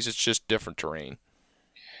similarities? It's just different terrain?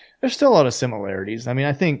 There's still a lot of similarities.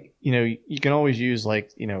 I think, you can always use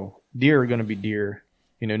like, deer are going to be deer,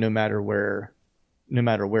 no matter where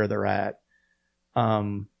they're at.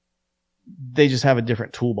 they just have a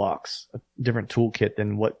different toolbox, a different toolkit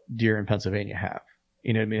than what deer in Pennsylvania have.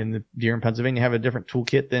 You know what I mean? The deer in Pennsylvania have a different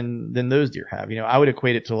toolkit than those deer have. You know, I would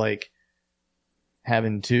equate it to like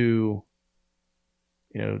having two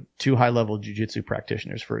high-level jiu-jitsu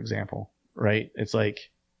practitioners, for example, right? It's like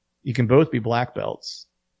you can both be black belts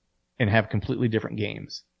and have completely different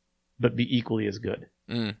games, but be equally as good,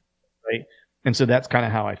 right? And so that's kind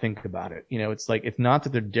of how I think about it. You know, it's like, it's not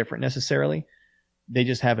that they're different necessarily. They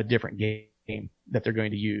just have a different game that they're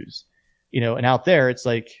going to use, you know, and out there, it's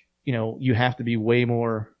like, you know, you have to be way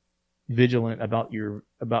more vigilant about your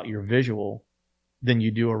visual than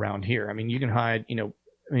you do around here. I mean, you can hide, you know,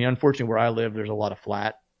 I mean, unfortunately where I live, there's a lot of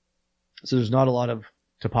flat. So there's not a lot of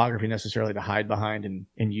topography necessarily to hide behind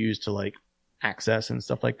and use to like access and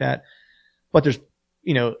stuff like that. But there's,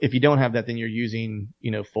 you know, if you don't have that, then you're using,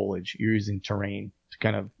 you know, foliage, you're using terrain to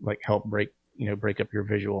kind of like help break up your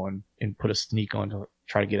visual and put a sneak on to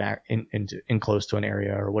try to get in close to an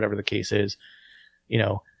area or whatever the case is, you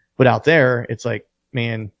know. But out there, it's like,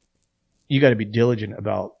 man, you got to be diligent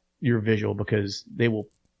about your visual because they will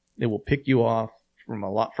pick you off from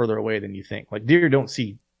a lot further away than you think. Like deer don't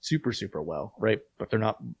see super, super well, right? But they're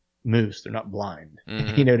not moose. They're not blind.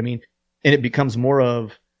 Mm-hmm. You know what I mean? And it becomes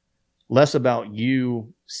less about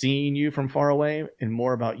you seeing you from far away and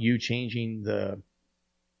more about you changing the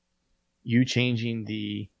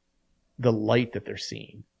light that they're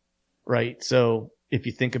seeing. Right. So if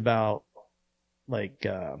you think about like,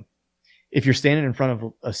 if you're standing in front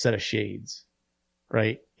of a set of shades,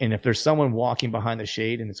 right? And if there's someone walking behind the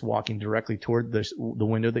shade and it's walking directly toward the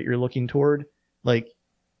window that you're looking toward, like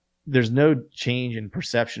there's no change in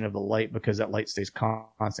perception of the light because that light stays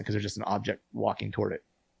constant because there's just an object walking toward it.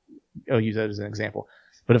 I'll use that as an example.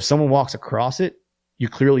 But if someone walks across it, you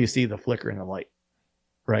clearly see the flicker in the light,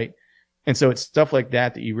 right? And so it's stuff like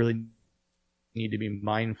that you really need to be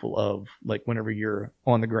mindful of, like whenever you're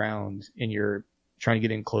on the ground and you're trying to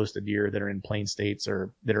get in close to deer that are in plain states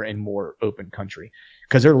or that are in more open country,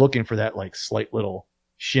 because they're looking for that like slight little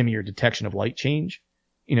shimmy or detection of light change,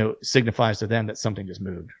 you know, signifies to them that something just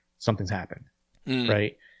moved, something's happened,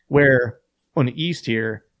 right? Where on the east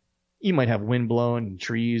here, you might have wind blowing and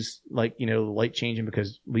trees, like, you know, light changing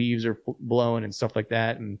because leaves are blowing and stuff like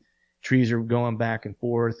that. And trees are going back and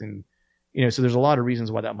forth. And, you know, so there's a lot of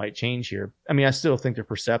reasons why that might change here. I mean, I still think they're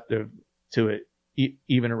perceptive to it,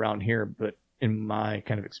 even around here, but in my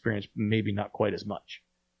kind of experience, maybe not quite as much.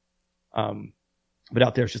 But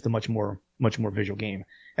out there, it's just a much more visual game.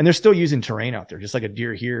 And they're still using terrain out there, just like a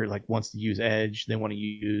deer here, like wants to use edge. They want to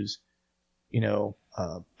use, you know,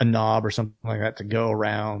 a knob or something like that to go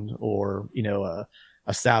around, or, you know,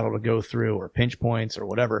 a saddle to go through, or pinch points or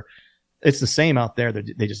whatever. It's the same out there.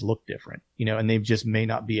 They just look different, you know, and they just may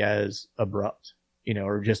not be as abrupt, you know,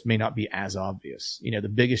 or just may not be as obvious. You know, the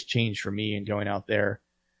biggest change for me in going out there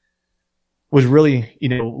was really, you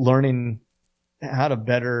know, learning how to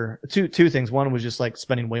better two things. One was just like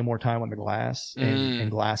spending way more time on the glass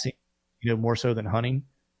and glassing, you know, more so than hunting.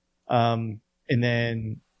 And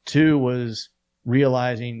then two was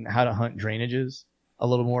realizing how to hunt drainages a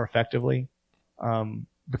little more effectively.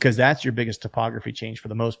 Because that's your biggest topography change for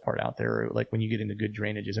the most part out there. Like when you get into good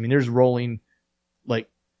drainages, I mean, there's rolling, like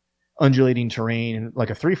undulating terrain, and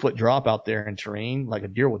like a 3-foot drop out there in terrain, like a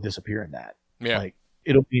deer will disappear in that. Yeah. Like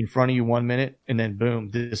it'll be in front of you 1 minute and then boom,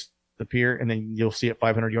 disappear. And then you'll see it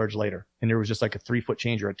 500 yards later. And there was just like a 3-foot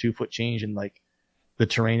change or a 2-foot change in like the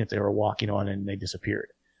terrain that they were walking on, and they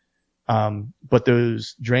disappeared. But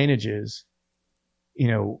those drainages, you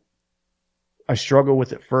know, I struggled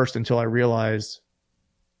with it first until I realized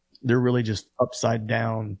they're really just upside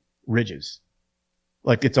down ridges.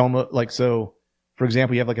 Like it's almost like, so for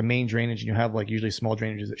example, you have like a main drainage and you have like usually small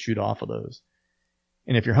drainages that shoot off of those.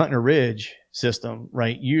 And if you're hunting a ridge system,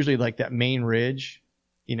 right, usually like that main ridge,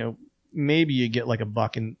 you know, maybe you get like a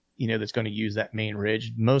buck and, you know, that's going to use that main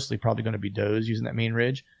ridge, mostly probably going to be does using that main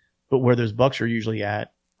ridge. But where those bucks are usually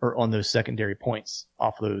at are on those secondary points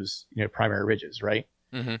off those, you know, primary ridges, right?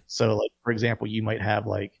 Mm-hmm. So like, for example, you might have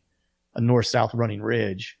like a north-south running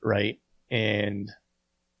ridge, right? And,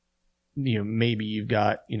 you know, maybe you've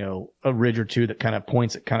got, you know, a ridge or two that kind of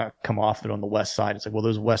points that kind of come off it on the west side. It's like, well,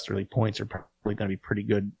 those westerly points are probably going to be pretty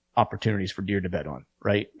good opportunities for deer to bed on,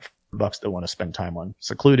 right? Bucks that want to spend time on,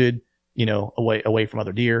 secluded, you know, away from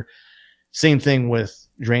other deer. Same thing with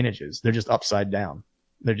drainages. They're just upside down.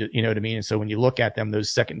 They're just, you know what I mean? And so when you look at them,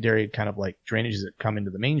 those secondary kind of like drainages that come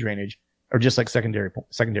into the main drainage are just like secondary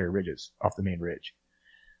ridges off the main ridge.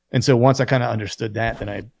 And so once I kind of understood that, then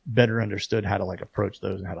I better understood how to like approach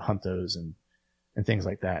those and how to hunt those and things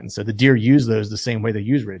like that. And so the deer use those the same way they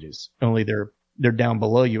use ridges, only they're down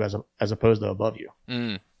below you as opposed to above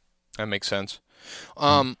you. That makes sense.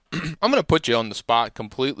 I'm going to put you on the spot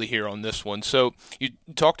completely here on this one. So you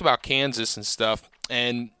talked about Kansas and stuff,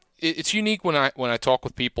 and it's unique when I talk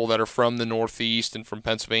with people that are from the Northeast and from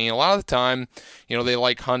Pennsylvania. A lot of the time, they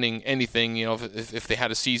like hunting anything. If they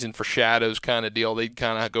had a season for shadows kind of deal, they'd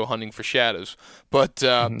kind of go hunting for shadows. But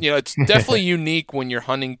it's definitely unique when you're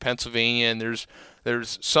hunting Pennsylvania, and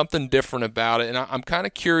there's something different about it. And I'm kind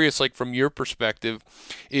of curious, like from your perspective,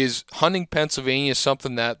 is hunting Pennsylvania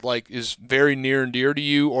something that like is very near and dear to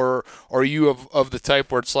you, or are you of the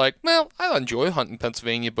type where it's like, well, I enjoy hunting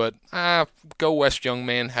Pennsylvania, but Go West, young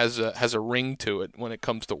man has a ring to it when it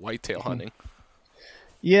comes to whitetail hunting?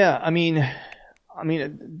 Yeah, I mean,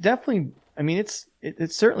 definitely. I mean, it's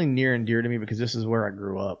certainly near and dear to me because this is where I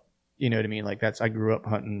grew up. You know what I mean? Like I grew up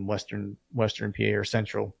hunting Western PA or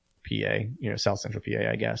Central PA, South Central PA,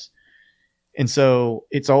 I guess. And so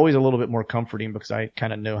it's always a little bit more comforting because I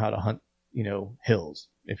kind of know how to hunt, hills,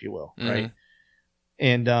 if you will. Right.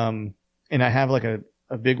 And I have like a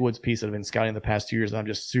big woods piece that I've been scouting the past 2 years. And I'm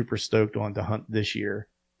just super stoked on to hunt this year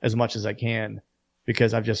as much as I can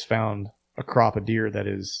because I've just found a crop of deer that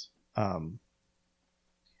is,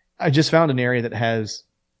 I just found an area that has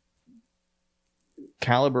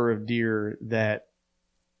caliber of deer that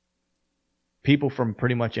people from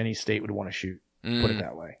pretty much any state would want to shoot, put it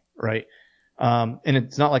that way. Right. And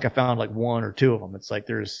it's not like I found like one or two of them. It's like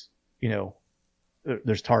there's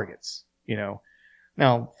targets,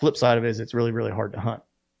 Now, flip side of it is it's really, really hard to hunt.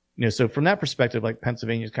 So from that perspective, like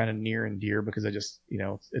Pennsylvania is kind of near and dear because I just,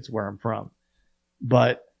 it's where I'm from.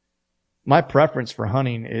 But my preference for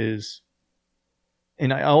hunting is,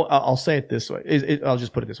 and I'll say it this way, I'll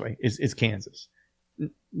just put it this way, is Kansas.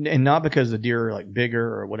 And not because the deer are like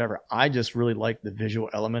bigger or whatever. I just really like the visual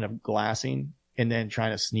element of glassing and then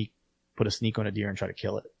trying to put a sneak on a deer and try to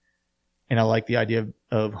kill it. And I like the idea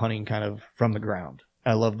of hunting kind of from the ground.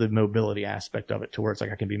 I love the mobility aspect of it to where it's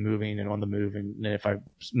like I can be moving and on the move. And if I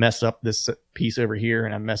mess up this piece over here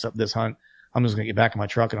and I mess up this hunt, I'm just going to get back in my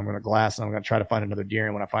truck and I'm going to glass and I'm going to try to find another deer.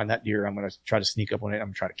 And when I find that deer, I'm going to try to sneak up on it. I'm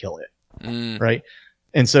going to try to kill it. Right.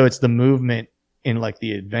 And so it's the movement in like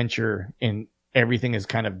the adventure, and everything is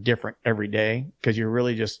kind of different every day because you're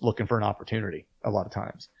really just looking for an opportunity a lot of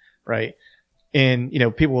times. Right. And,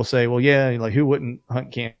 people will say, well, yeah, like who wouldn't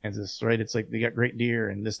hunt Kansas, right? It's like they got great deer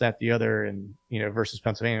and this, that, the other, and, versus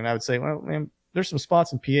Pennsylvania. And I would say, well, man, there's some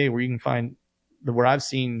spots in PA where you can find where I've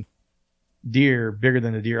seen deer bigger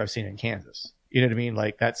than the deer I've seen in Kansas. You know what I mean?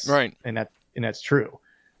 Like that's right. And that's true.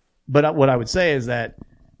 But what I would say is that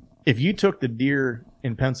if you took the deer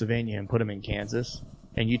in Pennsylvania and put them in Kansas,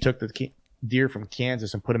 and you took the deer from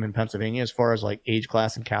Kansas and put them in Pennsylvania, as far as like age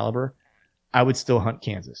class and caliber, I would still hunt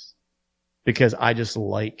Kansas because I just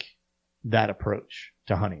like that approach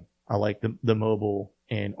to hunting. I like the mobile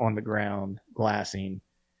and on the ground glassing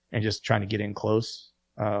and just trying to get in close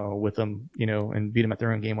with them, and beat them at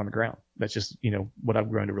their own game on the ground. That's just, what I've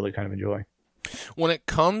grown to really kind of enjoy. When it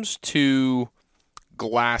comes to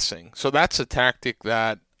glassing, so that's a tactic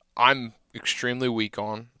that I'm extremely weak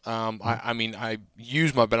on. I mean, I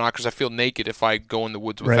use my binoculars. I feel naked if I go in the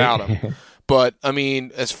woods without them. But, I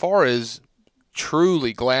mean, as far as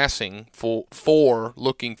truly glassing for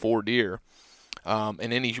looking for deer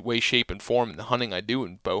in any way, shape, and form, in the hunting I do,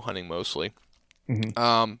 in bow hunting mostly,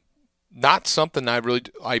 not something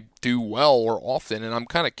I do well or often. And I'm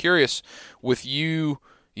kind of curious with you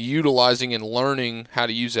utilizing and learning how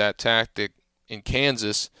to use that tactic in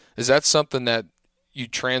Kansas, is that something that you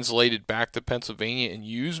translated back to Pennsylvania and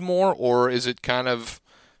use more, or is it kind of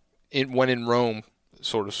when in Rome,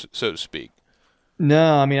 sort of, so to speak?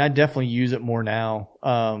 No, I mean, I definitely use it more now.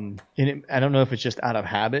 And I don't know if it's just out of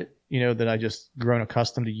habit, that I just grown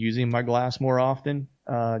accustomed to using my glass more often,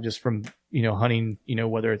 just from, hunting,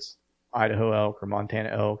 whether it's Idaho elk or Montana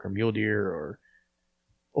elk or mule deer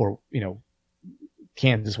or,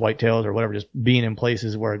 Kansas whitetails or whatever, just being in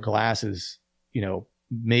places where glass is,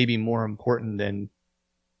 maybe more important than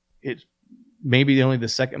it's maybe only the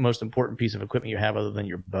second most important piece of equipment you have other than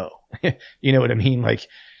your bow. You know what I mean? Like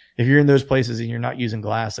if you're in those places and you're not using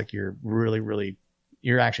glass, like you're really,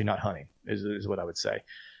 you're actually not hunting is what I would say.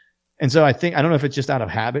 And so I don't know if it's just out of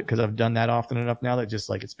habit because I've done that often enough now that just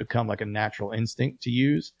like it's become like a natural instinct to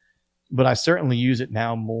use, but I certainly use it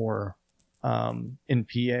now more in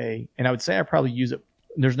PA. And I would say I probably use it.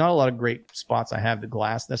 There's not a lot of great spots I have the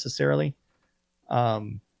glass necessarily.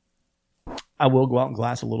 I will go out and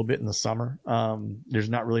glass a little bit in the summer. There's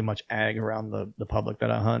not really much ag around the public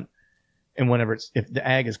that I hunt. And if the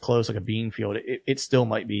ag is close, like a bean field, it still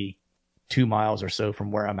might be 2 miles or so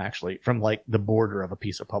from where I'm actually from, like the border of a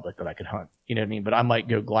piece of public that I could hunt. You know what I mean? But I might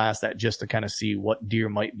go glass that just to kind of see what deer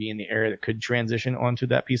might be in the area that could transition onto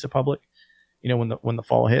that piece of public, you know, when the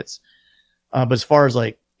fall hits. But as far as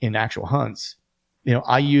like in actual hunts, you know,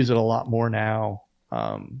 I use it a lot more now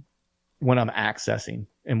when I'm accessing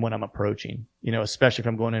and when I'm approaching, you know, especially if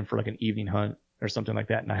I'm going in for like an evening hunt or something like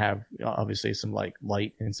that. And I have obviously some like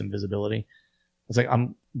light and some visibility. It's like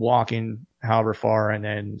I'm walking however far and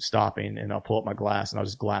then stopping, and I'll pull up my glass and I'll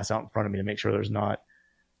just glass out in front of me to make sure there's not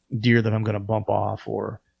deer that I'm going to bump off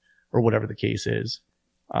or whatever the case is.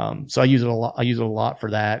 So I use it a lot. I use it a lot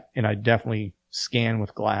for that. And I definitely scan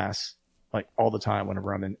with glass like all the time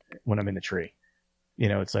whenever I'm in the tree. You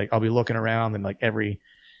know, it's like I'll be looking around and like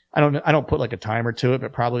I don't put like a timer to it,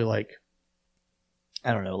 but probably like,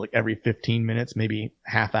 I don't know, like every 15 minutes, maybe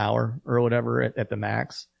half hour or whatever at the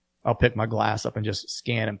max, I'll pick my glass up and just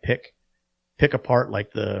scan and pick apart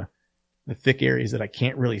like the thick areas that I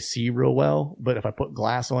can't really see real well. But if I put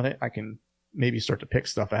glass on it, I can maybe start to pick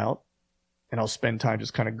stuff out, and I'll spend time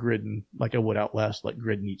just kind of gridding like I would out west, like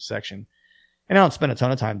gridding each section. And I don't spend a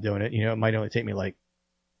ton of time doing it. You know, it might only take me like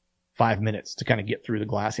 5 minutes to kind of get through the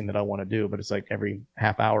glassing that I want to do, but it's like every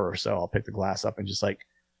half hour or so, I'll pick the glass up and just like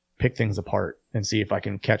pick things apart and see if I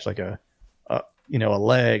can catch like a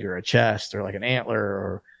leg or a chest or like an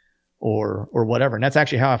antler or whatever. And that's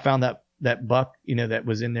actually how I found that buck, you know, that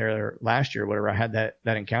was in there last year, whatever. I had that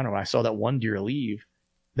encounter when I saw that one deer leave.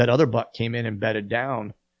 That other buck came in and bedded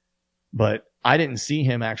down, but I didn't see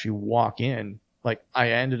him actually walk in. Like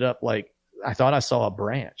I ended up like, I thought I saw a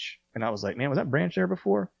branch, and I was like, man, was that branch there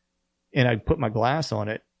before? And I put my glass on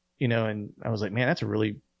it, you know, and I was like, man, that's a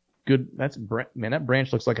really good, that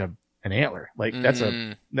branch looks like an antler. Like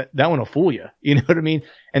that one will fool you. You know what I mean?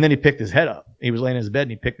 And then he picked his head up. He was laying in his bed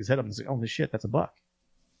and he picked his head up and was like, oh, this shit, that's a buck.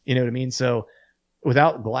 You know what I mean? So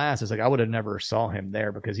without glass, it's like, I would have never saw him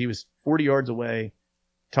there because he was 40 yards away,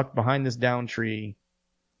 tucked behind this down tree.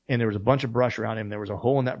 And there was a bunch of brush around him. There was a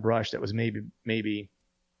hole in that brush that was maybe,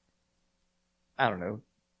 I don't know,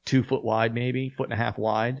 2 foot wide, maybe 1.5 feet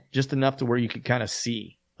wide, just enough to where you could kind of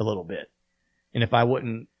see a little bit. And if I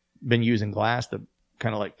wouldn't been using glass to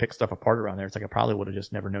kind of like pick stuff apart around there, it's like I probably would have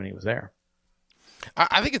just never known he was there.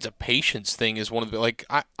 I think it's a patience thing is one of the, like,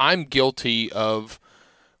 I'm guilty of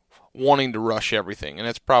wanting to rush everything, and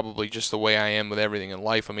that's probably just the way I am with everything in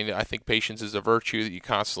life. I mean, I think patience is a virtue that you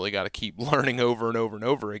constantly got to keep learning over and over and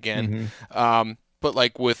over again. Mm-hmm. But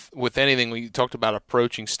like with anything, when you talked about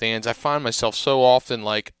approaching stands, I find myself so often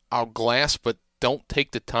like I'll glass, but don't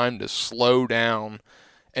take the time to slow down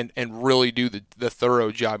and really do the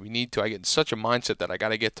thorough job you need to. I get in such a mindset that I got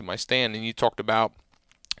to get to my stand. And you talked about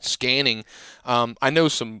scanning. I know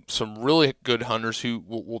some really good hunters who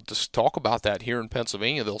will just talk about that here in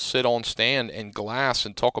Pennsylvania. They'll sit on stand and glass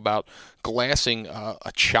and talk about glassing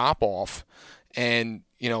a chop off and,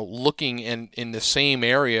 you know, looking in the same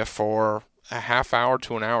area for a half hour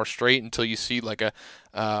to an hour straight until you see like a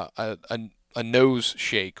nose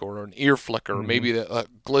shake or an ear flicker, or maybe the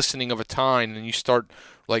glistening of a tine, and you start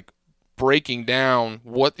like breaking down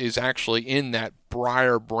what is actually in that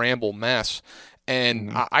briar bramble mess.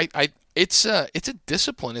 And it's a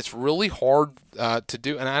discipline. It's really hard to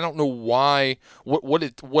do, and I don't know why. What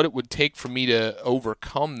it would take for me to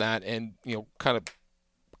overcome that, and you know, kind of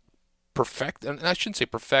perfect. And I shouldn't say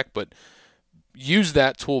perfect, but use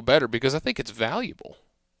that tool better, because I think it's valuable.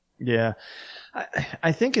 Yeah.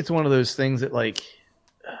 I think it's one of those things that, like,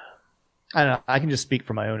 I don't know, I can just speak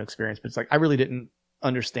from my own experience, but it's like I really didn't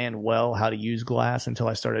understand well how to use glass until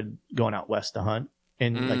I started going out west to hunt.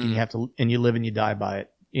 And like, and you have to, and you live and you die by it.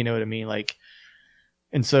 You know what I mean? Like,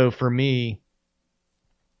 and so for me,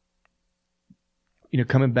 you know,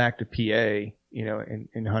 coming back to PA, you know,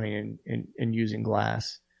 and hunting and using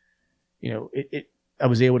glass, you know, I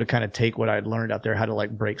was able to kind of take what I'd learned out there, how to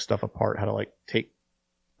like break stuff apart, how to like take,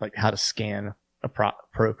 like how to scan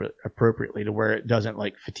appropriately to where it doesn't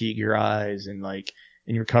like fatigue your eyes, and like,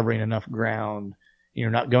 and you're covering enough ground. You're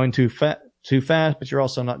not going too fast, but you're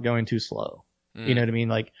also not going too slow. You know what I mean?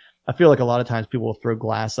 Like, I feel like a lot of times people will throw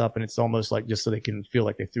glass up and it's almost like just so they can feel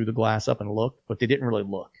like they threw the glass up and looked, but they didn't really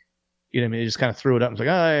look. You know what I mean? They just kind of threw it up and it's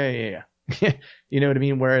like, oh yeah. You know what I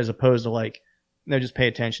mean? Whereas opposed to like, no, just pay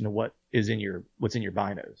attention to what's in your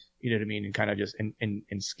binos. You know what I mean? And kind of just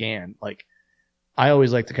and scan. Like, I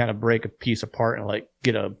always like to kind of break a piece apart and like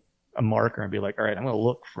get a marker and be like, all right, I'm going to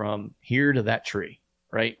look from here to that tree.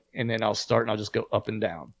 Right. And then I'll start and I'll just go up and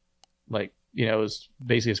down. Like, you know, as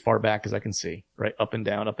basically as far back as I can see, right? Up and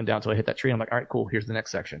down until I hit that tree. I'm like, all right, cool. Here's the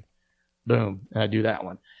next section. Boom. And I do that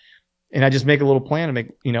one. And I just make a little plan and make,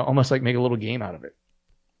 you know, almost like make a little game out of it.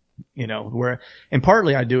 And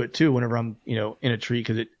partly I do it too whenever I'm, in a tree,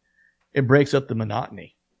 because it breaks up the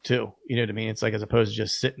monotony too. You know what I mean? It's like, as opposed to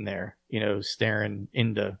just sitting there, staring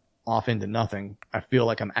off into nothing, I feel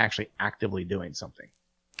like I'm actually actively doing something.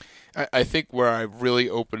 I think where I really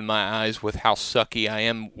opened my eyes with how sucky I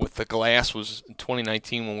am with the glass was in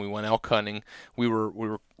 2019 when we went elk hunting. We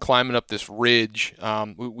were climbing up this ridge.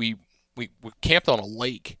 We camped on a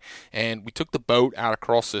lake, and we took the boat out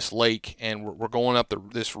across this lake, and we're going up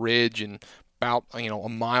this ridge, and about a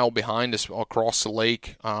mile behind us across the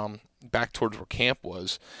lake, back towards where camp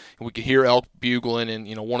was, and we could hear elk bugling,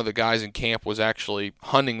 and one of the guys in camp was actually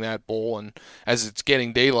hunting that bull. And as it's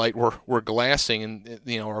getting daylight, we're glassing,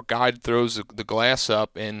 and our guide throws the glass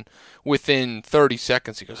up, and within 30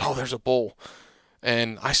 seconds he goes, "Oh, there's a bull."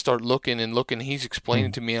 And I start looking, and he's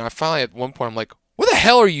explaining to me, and I finally at one point I'm like, "What the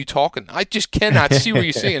hell are you talking? I just cannot see what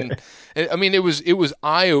you're saying." I mean, it was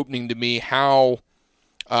eye-opening to me how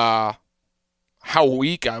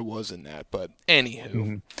weak I was in that. But anywho.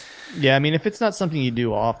 Mm-hmm. Yeah, I mean, if it's not something you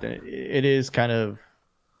do often, it is kind of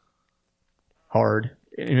hard.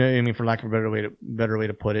 I mean, for lack of a better way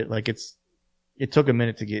to put it, like it took a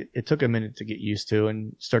minute to get used to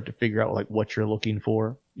and start to figure out like what you're looking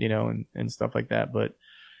for, and stuff like that. But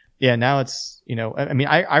yeah, now it's, I mean,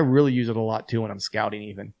 I really use it a lot too when I'm scouting,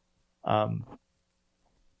 even,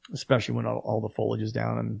 especially when all the foliage is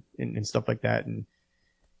down and stuff like that. And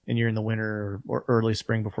you're in the winter or early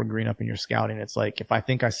spring before green up and you're scouting. It's like, if I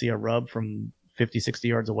think I see a rub from 50, 60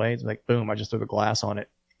 yards away, it's like, boom, I just throw the glass on it,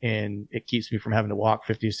 and it keeps me from having to walk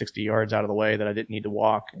 50 or 60 yards out of the way that I didn't need to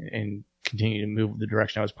walk, and continue to move the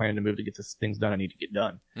direction I was planning to move to get the things done I need to get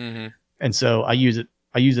done. Mm-hmm. And so I use it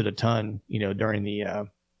a ton, during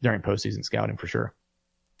postseason scouting, for sure.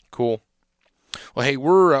 Cool. Well, hey,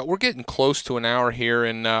 we're getting close to an hour here,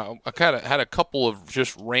 and I kind of had a couple of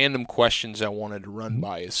just random questions I wanted to run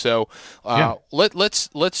by you. So, let's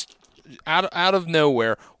out of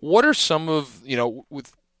nowhere, what are some of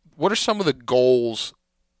the goals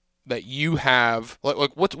that you have?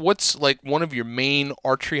 Like what's like one of your main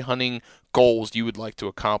archery hunting goals you would like to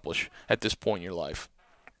accomplish at this point in your life?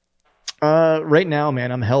 Right now,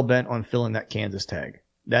 man, I'm hell bent on filling that Kansas tag.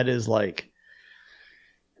 That is like,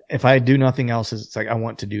 if I do nothing else, it's like I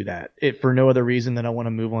want to do that. For no other reason than I want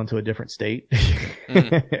to move on to a different state.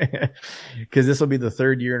 Because this will be the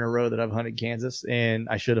third year in a row that I've hunted Kansas, and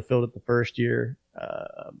I should have filled it the first year,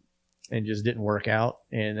 and just didn't work out.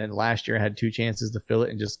 And then last year I had 2 chances to fill it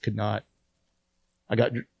and just could not. I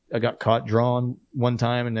got caught drawn one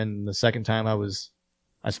time, and then the second time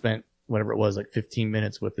I spent whatever it was, like 15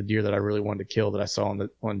 minutes with the deer that I really wanted to kill that I saw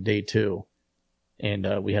on day 2.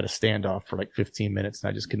 And we had a standoff for like 15 minutes, and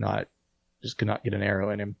I just could not get an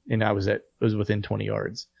arrow in him. And it was within 20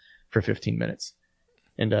 yards for 15 minutes,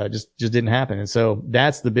 and just didn't happen. And so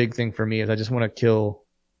that's the big thing for me, is I want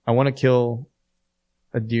to kill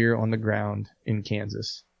a deer on the ground in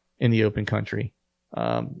Kansas, in the open country,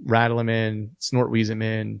 rattle him in, snort wheeze him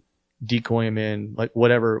in, decoy him in, like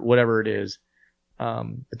whatever it is.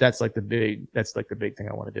 But that's like the big thing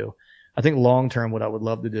I want to do. I think long term, what I would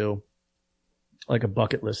love to do, like a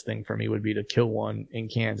bucket list thing for me, would be to kill one in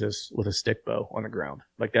Kansas with a stick bow on the ground.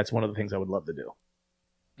 Like, that's one of the things I would love to do.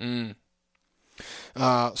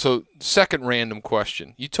 So second random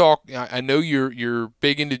question. I know you're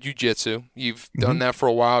big into jiu-jitsu. You've done that for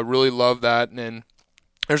a while. I really love that. And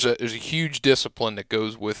there's a huge discipline that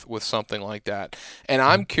goes with something like that. And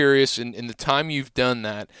I'm curious, in the time you've done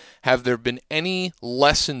that, have there been any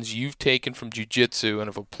lessons you've taken from jiu-jitsu and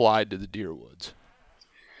have applied to the deer woods?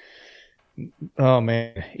 Oh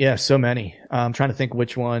man, yeah, so many. I'm trying to think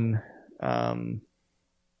which one.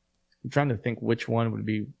 Would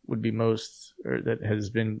be most, or that has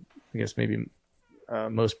been, I guess, maybe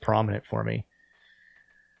most prominent for me.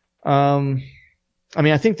 I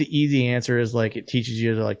mean, I think the easy answer is like, it teaches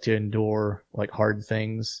you to endure like hard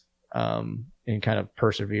things, and kind of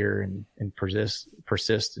persevere and persist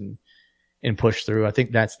and push through. I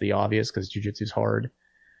think that's the obvious, because jiu-jitsu is hard.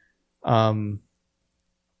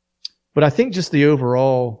 But I think just the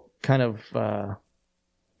overall kind of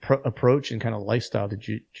approach and kind of lifestyle to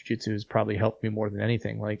jiu-jitsu has probably helped me more than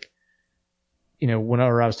anything. Like,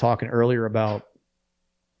 whenever I was talking earlier about,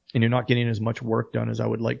 not getting as much work done as I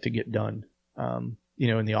would like to get done,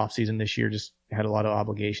 in the off season this year, just had a lot of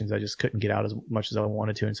obligations. I just couldn't get out as much as I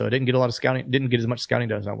wanted to. And so I didn't get as much scouting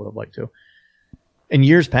done as I would have liked to. In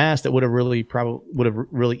years past, it would have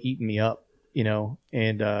really eaten me up,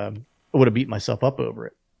 and I would have beat myself up over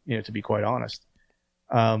it, to be quite honest.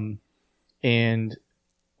 And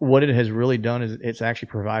what it has really done is it's actually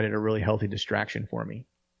provided a really healthy distraction for me.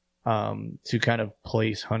 to kind of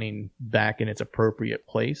place hunting back in its appropriate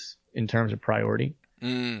place in terms of priority.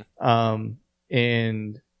 And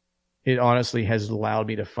it honestly has allowed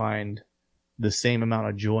me to find the same amount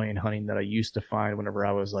of joy in hunting that I used to find whenever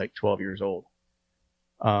I was like 12 years old.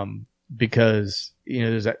 Because,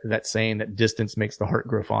 there's that saying that distance makes the heart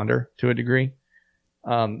grow fonder to a degree.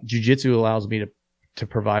 Jiu-jitsu allows me to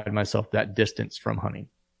provide myself that distance from hunting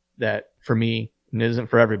that for me, and it isn't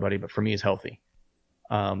for everybody, but for me is healthy.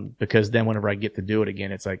 Because then whenever I get to do it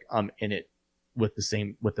again, it's like I'm in it with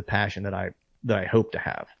the passion that I hope to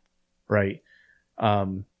have. Right.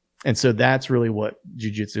 And so that's really what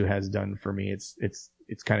jiu-jitsu has done for me.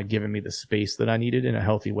 It's kind of given me the space that I needed in a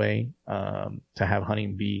healthy way, to have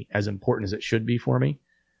hunting be as important as it should be for me.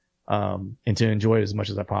 And to enjoy it as much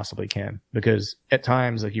as I possibly can, because at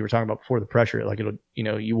times, like you were talking about before, the pressure, like it'll,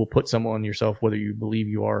 you will put someone on yourself, whether you believe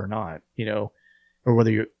you are or not, or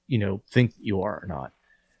whether you, think you are or not.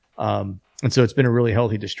 And so it's been a really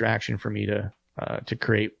healthy distraction for me to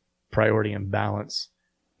create priority and balance,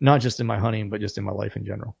 not just in my hunting, but just in my life in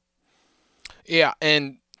general. Yeah.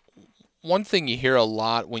 And one thing you hear a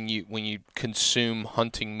lot when you consume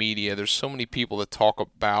hunting media, there's so many people that talk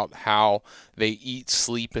about how they eat,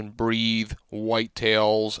 sleep, and breathe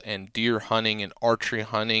whitetails and deer hunting and archery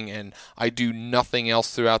hunting, and I do nothing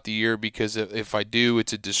else throughout the year because if I do,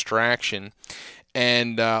 it's a distraction.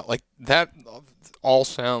 And like that all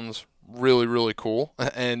sounds really, really cool.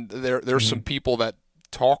 And there's some people that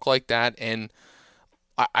talk like that, and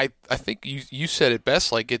I think you said it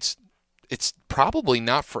best. Like it's probably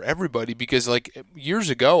not for everybody, because like years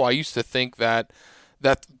ago I used to think that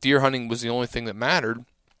deer hunting was the only thing that mattered.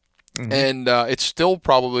 And it's still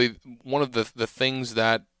probably one of the things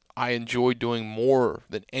that I enjoy doing more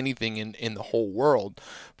than anything in the whole world.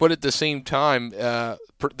 But at the same time,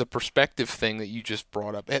 the perspective thing that you just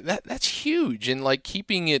brought up, that's huge. And like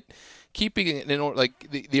keeping it in order,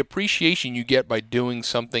 like the appreciation you get by doing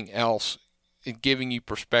something else, and giving you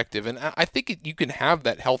perspective. And I think you can have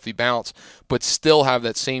that healthy balance, but still have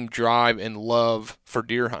that same drive and love for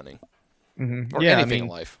deer hunting or anything in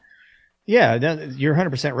life. Yeah, you're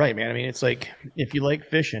 100% right, man. I mean, it's like, if you like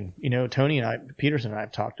fishing, Tony Peterson and I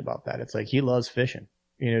have talked about that. It's like, he loves fishing.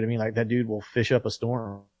 You know what I mean? Like, that dude will fish up a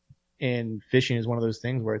storm, and fishing is one of those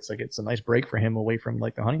things where it's like, it's a nice break for him away from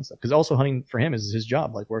like the hunting stuff. Cause also hunting for him is his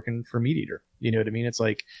job, like working for Meat Eater. You know what I mean? It's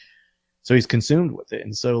like, so he's consumed with it.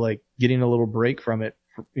 And so like getting a little break from it,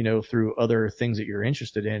 through other things that you're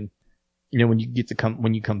interested in, when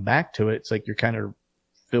you come back to it, it's like you're kind of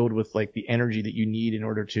filled with like the energy that you need in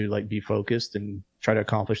order to like be focused and try to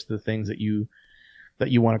accomplish the things that you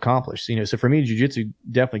want to accomplish. So for me, jiu-jitsu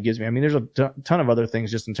definitely gives me, I mean, there's a ton of other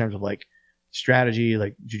things just in terms of like strategy.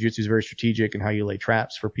 Like jiu-jitsu is very strategic in how you lay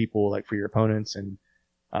traps for people, like for your opponents, and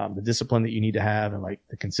the discipline that you need to have, and like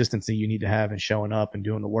the consistency you need to have, and showing up and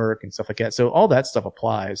doing the work and stuff like that. So all that stuff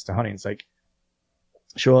applies to hunting. It's like,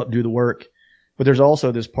 show up, do the work. But there's also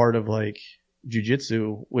this part of like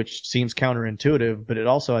jiu-jitsu, which seems counterintuitive, but it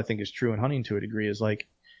also, I think, is true in hunting to a degree, is like,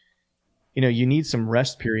 you need some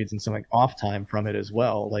rest periods and some like off time from it as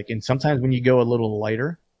well. Like, and sometimes when you go a little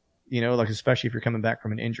lighter, like, especially if you're coming back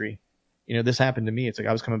from an injury, this happened to me. It's like,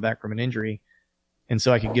 I was coming back from an injury, and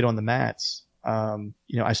so I could get on the mats.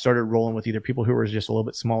 I started rolling with either people who were just a little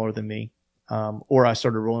bit smaller than me, or I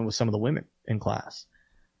started rolling with some of the women in class,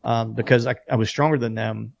 because I was stronger than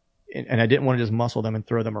them, and I didn't want to just muscle them and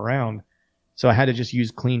throw them around. So I had to just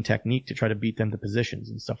use clean technique to try to beat them to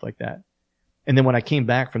positions and stuff like that. And then when I came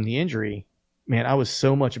back from the injury, man, I was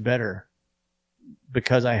so much better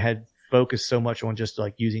because I had focused so much on just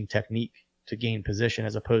like using technique to gain position,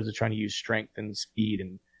 as opposed to trying to use strength and speed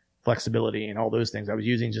and flexibility and all those things. I was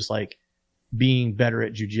using just like being better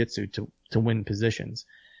at jiu-jitsu to win positions.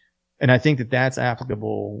 And I think that that's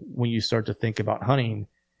applicable when you start to think about hunting,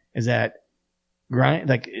 is that grind,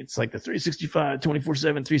 like it's like the 365, 24/7,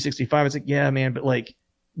 365. It's like, yeah, man. But like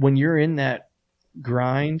when you're in that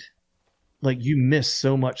grind, like you miss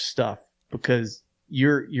so much stuff because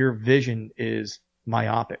your vision is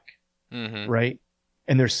myopic, right?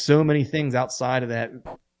 And there's so many things outside of that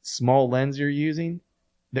small lens you're using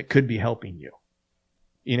that could be helping you.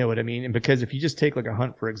 You know what I mean? And because if you just take like a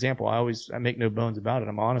hunt, for example, I make no bones about it.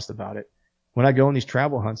 I'm honest about it. When I go on these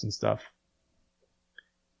travel hunts and stuff,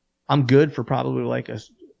 I'm good for probably like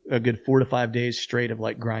a good 4 to 5 days straight of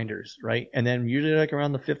like grinders, right? And then usually like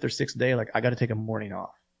around the 5th or 6th day, like I got to take a morning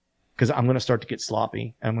off because I'm going to start to get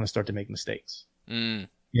sloppy and I'm going to start to make mistakes. And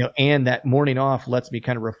that morning off lets me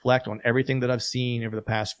kind of reflect on everything that I've seen over the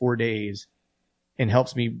past 4 days and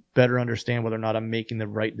helps me better understand whether or not I'm making the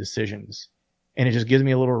right decisions. And it just gives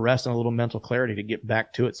me a little rest and a little mental clarity to get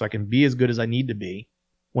back to it so I can be as good as I need to be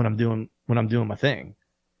when I'm doing my thing.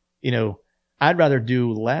 You know, I'd rather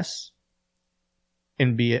do less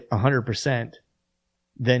and be at 100%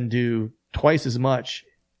 than do twice as much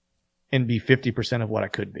and be 50% of what I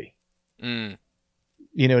could be. Mm.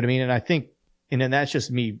 You know what I mean? And I think, and then that's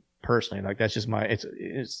just me personally. Like, that's just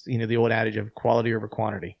it's, you know, the old adage of quality over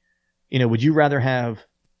quantity. You know, would you rather have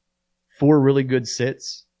 4 really good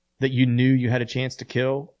sits that you knew you had a chance to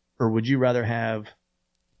kill, or would you rather have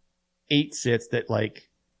 8 sits that, like,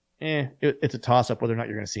 it's a toss up whether or not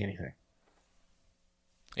you're going to see anything?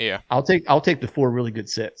 Yeah. I'll take the 4 really good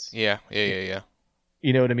sits. Yeah.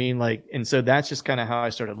 You know what I mean? Like, and so that's just kind of how I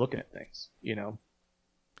started looking at things, you know?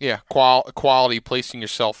 Yeah, quality, placing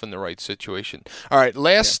yourself in the right situation. All right,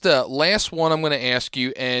 last one I'm going to ask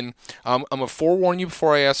you, and I'm going to forewarn you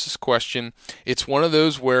before I ask this question. It's one of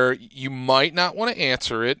those where you might not want to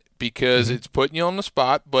answer it because it's putting you on the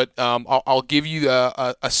spot, but I'll give you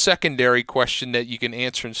a secondary question that you can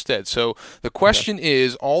answer instead. So the question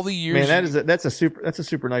is, all the years... Man, that's a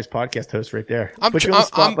super nice podcast host right there. Put you on the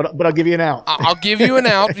spot, but I'll give you an out. I'll give you an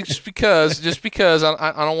out just because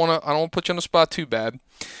I don't want to put you on the spot too bad.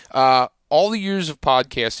 All the years of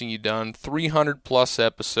podcasting you've done, 300 plus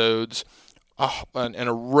episodes, an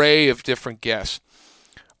array of different guests.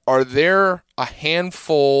 Are there a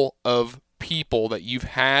handful of people that you've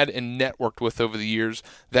had and networked with over the years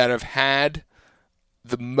that have had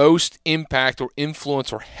the most impact or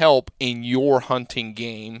influence or help in your hunting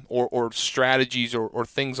game, or strategies or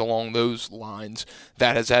things along those lines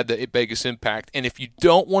that has had the biggest impact? And if you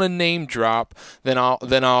don't want to name drop, then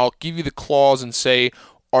I'll give you the clause and say,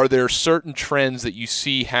 are there certain trends that you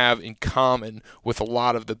see have in common with a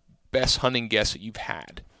lot of the best hunting guests that you've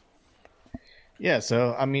had? Yeah,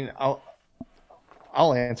 so I mean,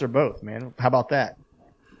 I'll answer both, man. How about that?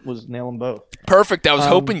 Was nail them both. Perfect. I was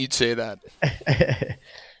hoping you'd say that.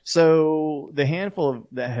 So the handful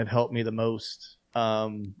that have helped me the most,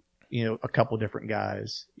 you know, a couple different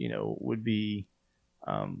guys, you know, would be,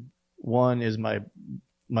 one is my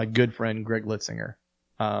good friend Greg Litzinger.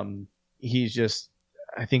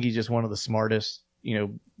 I think he's just one of the smartest, you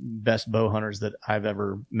know, best bow hunters that I've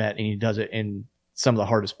ever met, and he does it in some of the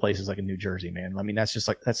hardest places, like in New Jersey, man. I mean, that's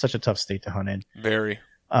such a tough state to hunt in. Very.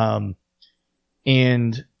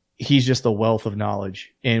 And he's just a wealth of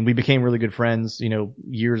knowledge, and we became really good friends, you know,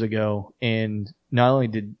 years ago. And not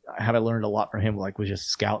only have I learned a lot from him, like was just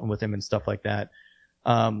scouting with him and stuff like that.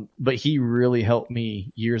 But he really helped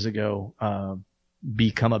me years ago,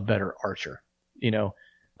 become a better archer, you know,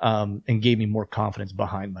 and gave me more confidence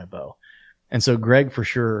behind my bow. And so Greg, for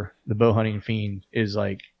sure, the bow hunting fiend, is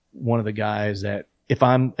like one of the guys that if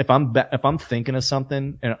I'm thinking of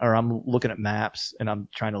something, or I'm looking at maps and I'm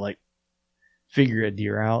trying to like figure a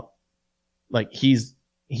deer out, like he's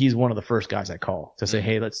one of the first guys I call to say,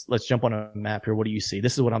 hey, let's jump on a map here. What do you see?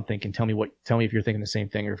 This is what I'm thinking. Tell me if you're thinking the same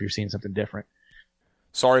thing or if you're seeing something different.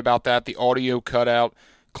 Sorry about that. The audio cut out.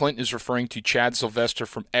 Clint is referring to Chad Sylvester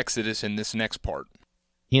from Exodus in this next part.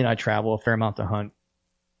 He and I travel a fair amount to hunt.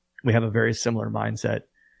 We have a very similar mindset.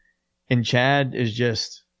 And Chad is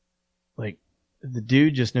just like, the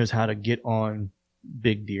dude just knows how to get on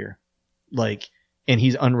big deer. Like, and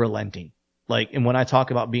he's unrelenting. Like, and when I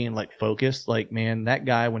talk about being like focused, like, man, that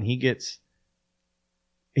guy, when he's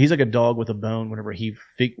like a dog with a bone. Whenever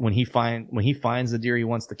when he finds the deer he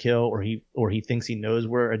wants to kill, or he thinks he knows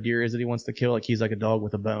where a deer is that he wants to kill, like he's like a dog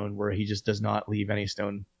with a bone, where he just does not leave any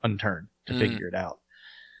stone unturned to figure it out.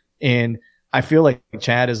 And I feel like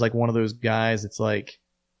Chad is like one of those guys. It's like,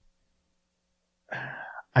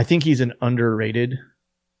 I think he's an underrated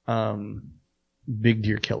big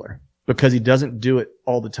deer killer, because he doesn't do it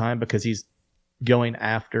all the time, because he's going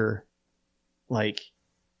after like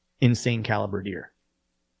insane caliber deer.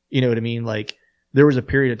 You know what I mean? Like, there was a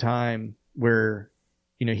period of time where,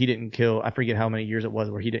 you know, he didn't kill, I forget how many years it was,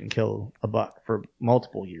 where he didn't kill a buck for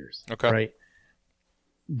multiple years. Okay. Right.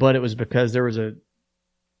 But it was because there was a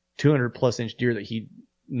 200 plus inch deer that he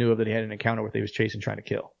knew of that he had an encounter with, that he was chasing, trying to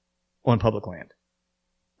kill on public land.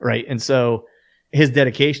 Right. And so his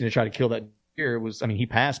dedication to try to kill that deer was, I mean, he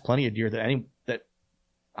passed plenty of deer that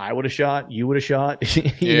I would have shot, you would have shot,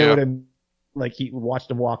 you know what I mean? Like, he watched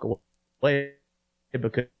him walk away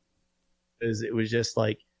because it was just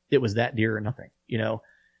like, it was that deer or nothing, you know?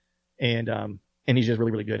 And he's just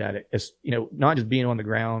really, really good at it. It's, you know, not just being on the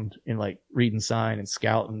ground and like reading sign and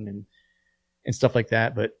scouting and stuff like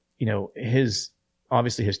that, but, you know,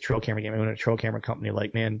 obviously his trail camera game. I own a trail camera company.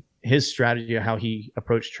 Like, man, his strategy of how he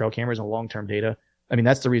approached trail cameras and long-term data. I mean,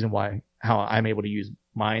 that's the reason how I'm able to use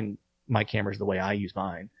my cameras the way I use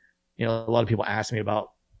mine. You know, a lot of people ask me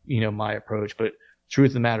about, you know, my approach, but truth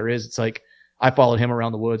of the matter is, it's like, I followed him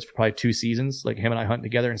around the woods for probably 2 seasons, like him and I hunting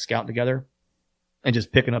together and scouting together, and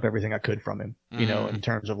just picking up everything I could from him, you know, in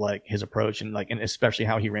terms of like his approach and especially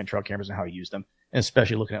how he ran trail cameras and how he used them, and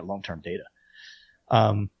especially looking at long-term data.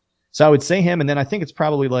 So I would say him, and then I think it's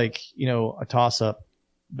probably like, you know, a toss-up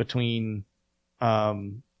between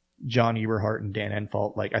John Eberhart and Dan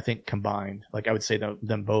Enfalt. Like, I think combined, like I would say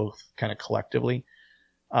them both kind of collectively.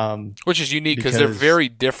 Which is unique because they're very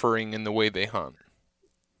differing in the way they hunt.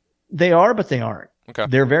 They are, but they aren't. Okay.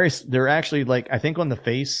 They're actually, like, I think on the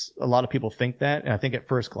face, a lot of people think that, and I think at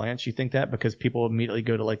first glance you think that because people immediately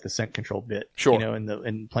go to like the scent control bit, sure, you know,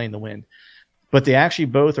 and playing the wind. But they actually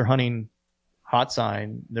both are hunting hot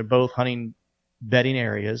sign. They're both hunting bedding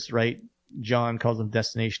areas, right? John calls them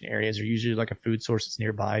destination areas. They're usually like a food source that's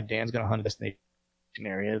nearby. Dan's going to hunt a destination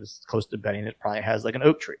area that's close to bedding. It probably has like an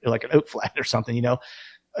oak tree, like an oak flat or something, you know,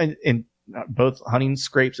 and both hunting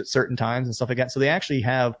scrapes at certain times and stuff like that. So they actually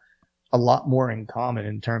have a lot more in common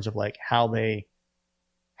in terms of like how they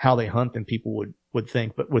hunt than people would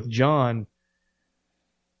think. But with John,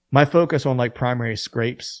 my focus on like primary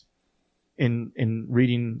scrapes in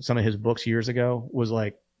reading some of his books years ago was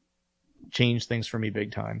like changed things for me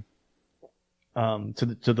big time.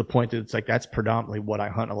 To the point that it's like, that's predominantly what I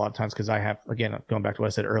hunt a lot of times. Cause I have, again, going back to what I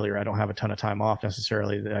said earlier, I don't have a ton of time off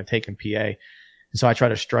necessarily that I take in PA. And so I try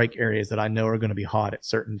to strike areas that I know are going to be hot at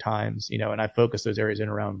certain times, you know, and I focus those areas in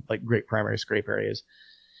around like great primary scrape areas.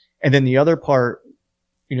 And then the other part,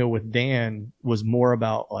 you know, with Dan was more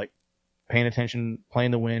about like paying attention,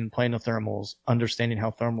 playing the wind, playing the thermals, understanding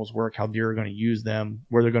how thermals work, how deer are going to use them,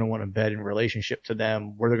 where they're going to want to bed in relationship to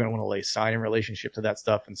them, where they're going to want to lay sign in relationship to that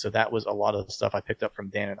stuff. And so that was a lot of the stuff I picked up from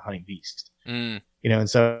Dan at Hunting Beast, you know, and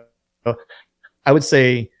so I would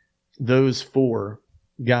say those 4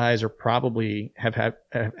 guys are probably have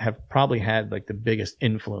probably had like the biggest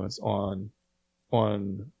influence on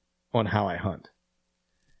how I hunt.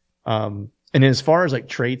 And as far as like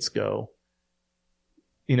traits go,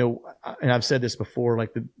 you know, and I've said this before,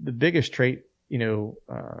 like the biggest trait, you know,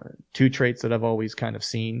 2 traits that I've always kind of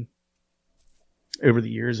seen over the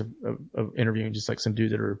years of interviewing just like some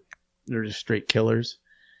dudes that are just straight killers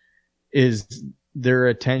is their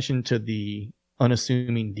attention to the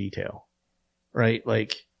unassuming detail, right?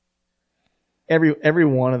 Like every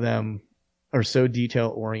one of them are so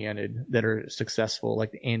detail oriented that are successful,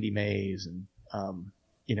 like the Andy Mays and,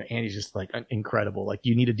 you know, Andy's just like incredible. Like,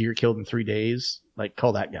 you need a deer killed in 3 days, like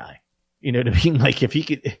call that guy. You know what I mean? Like, if he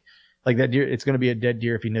could, like that deer, it's going to be a dead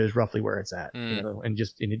deer if he knows roughly where it's at, you know, and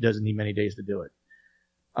it doesn't need many days to do it.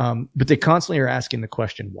 But they constantly are asking the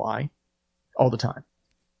question, why, all the time.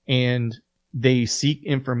 And they seek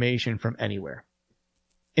information from anywhere.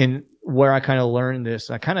 And where I kind of learned this,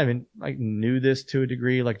 I kind of like knew this to a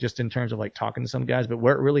degree, like just in terms of like talking to some guys, but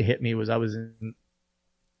where it really hit me was I was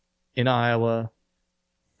in Iowa.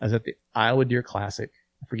 I was at the Iowa Deer Classic.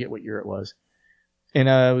 I forget what year it was. And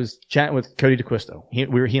I was chatting with Cody DeQuisto. He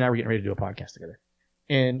and I were getting ready to do a podcast together.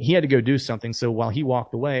 And he had to go do something. So while he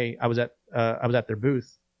walked away, I was at their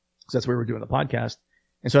booth. because that's where we were doing the podcast.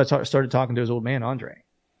 And so I started talking to his old man, Andre.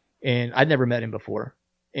 And I'd never met him before.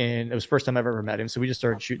 And it was the first time I've ever met him. So we just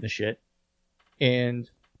started shooting the shit. And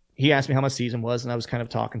he asked me how my season was. And I was kind of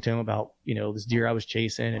talking to him about, you know, this deer I was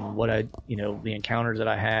chasing and what I, you know, the encounters that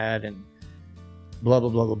I had and blah, blah,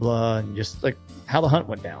 blah, blah, blah. And just like how the hunt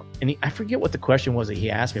went down. And I forget what the question was that he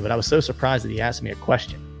asked me, but I was so surprised that he asked me a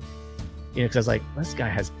question. You know, because I was like, this guy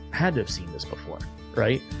has had to have seen this before,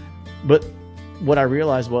 right? But what I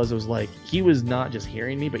realized was, it was like, he was not just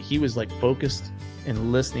hearing me, but he was like focused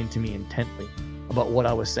and listening to me intently about what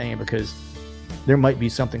I was saying, because there might be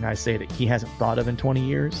something I say that he hasn't thought of in 20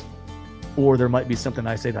 years, or there might be something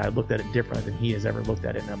I say that I looked at it differently than he has ever looked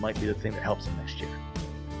at it, and that might be the thing that helps him next year.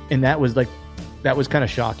 And that was kind of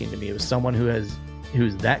shocking to me. It was someone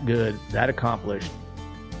who's that good, that accomplished,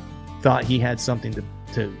 thought he had something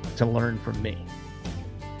to learn from me.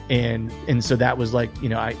 And so that was like, you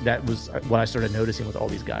know, that was what I started noticing with all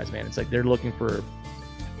these guys, man. It's like they're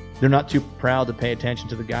not too proud to pay attention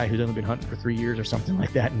to the guy who's only been hunting for 3 years or something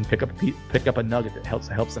like that, and pick up a nugget that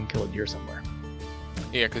helps them kill a deer somewhere.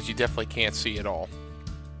 Yeah, because you definitely can't see it all.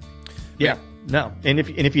 Yeah, no. And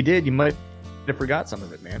if you did, you might have forgot some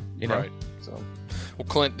of it, man. You know? Right. So, well,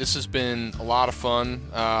 Clint, this has been a lot of fun.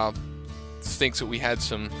 Thinks that we had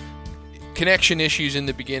some connection issues in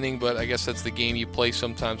the beginning, but I guess that's the game you play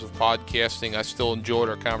sometimes with podcasting. I still enjoyed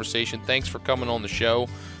our conversation. Thanks for coming on the show.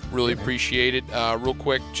 Really appreciate it. Real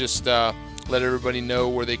quick, just let everybody know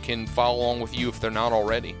where they can follow along with you if they're not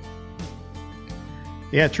already.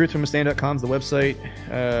 Yeah, truthfromastand.com is the website.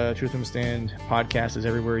 Truth from a Stand podcast is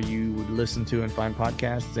everywhere you would listen to and find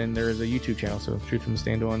podcasts, and there is a YouTube channel, so Truth from a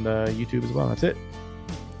Stand on YouTube as well. That's it.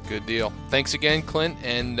 Good deal. Thanks again, Clint,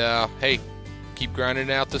 and hey, keep grinding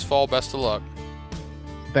it out this fall. Best of luck.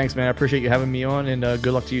 Thanks, man. I appreciate you having me on, and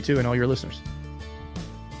good luck to you too and all your listeners.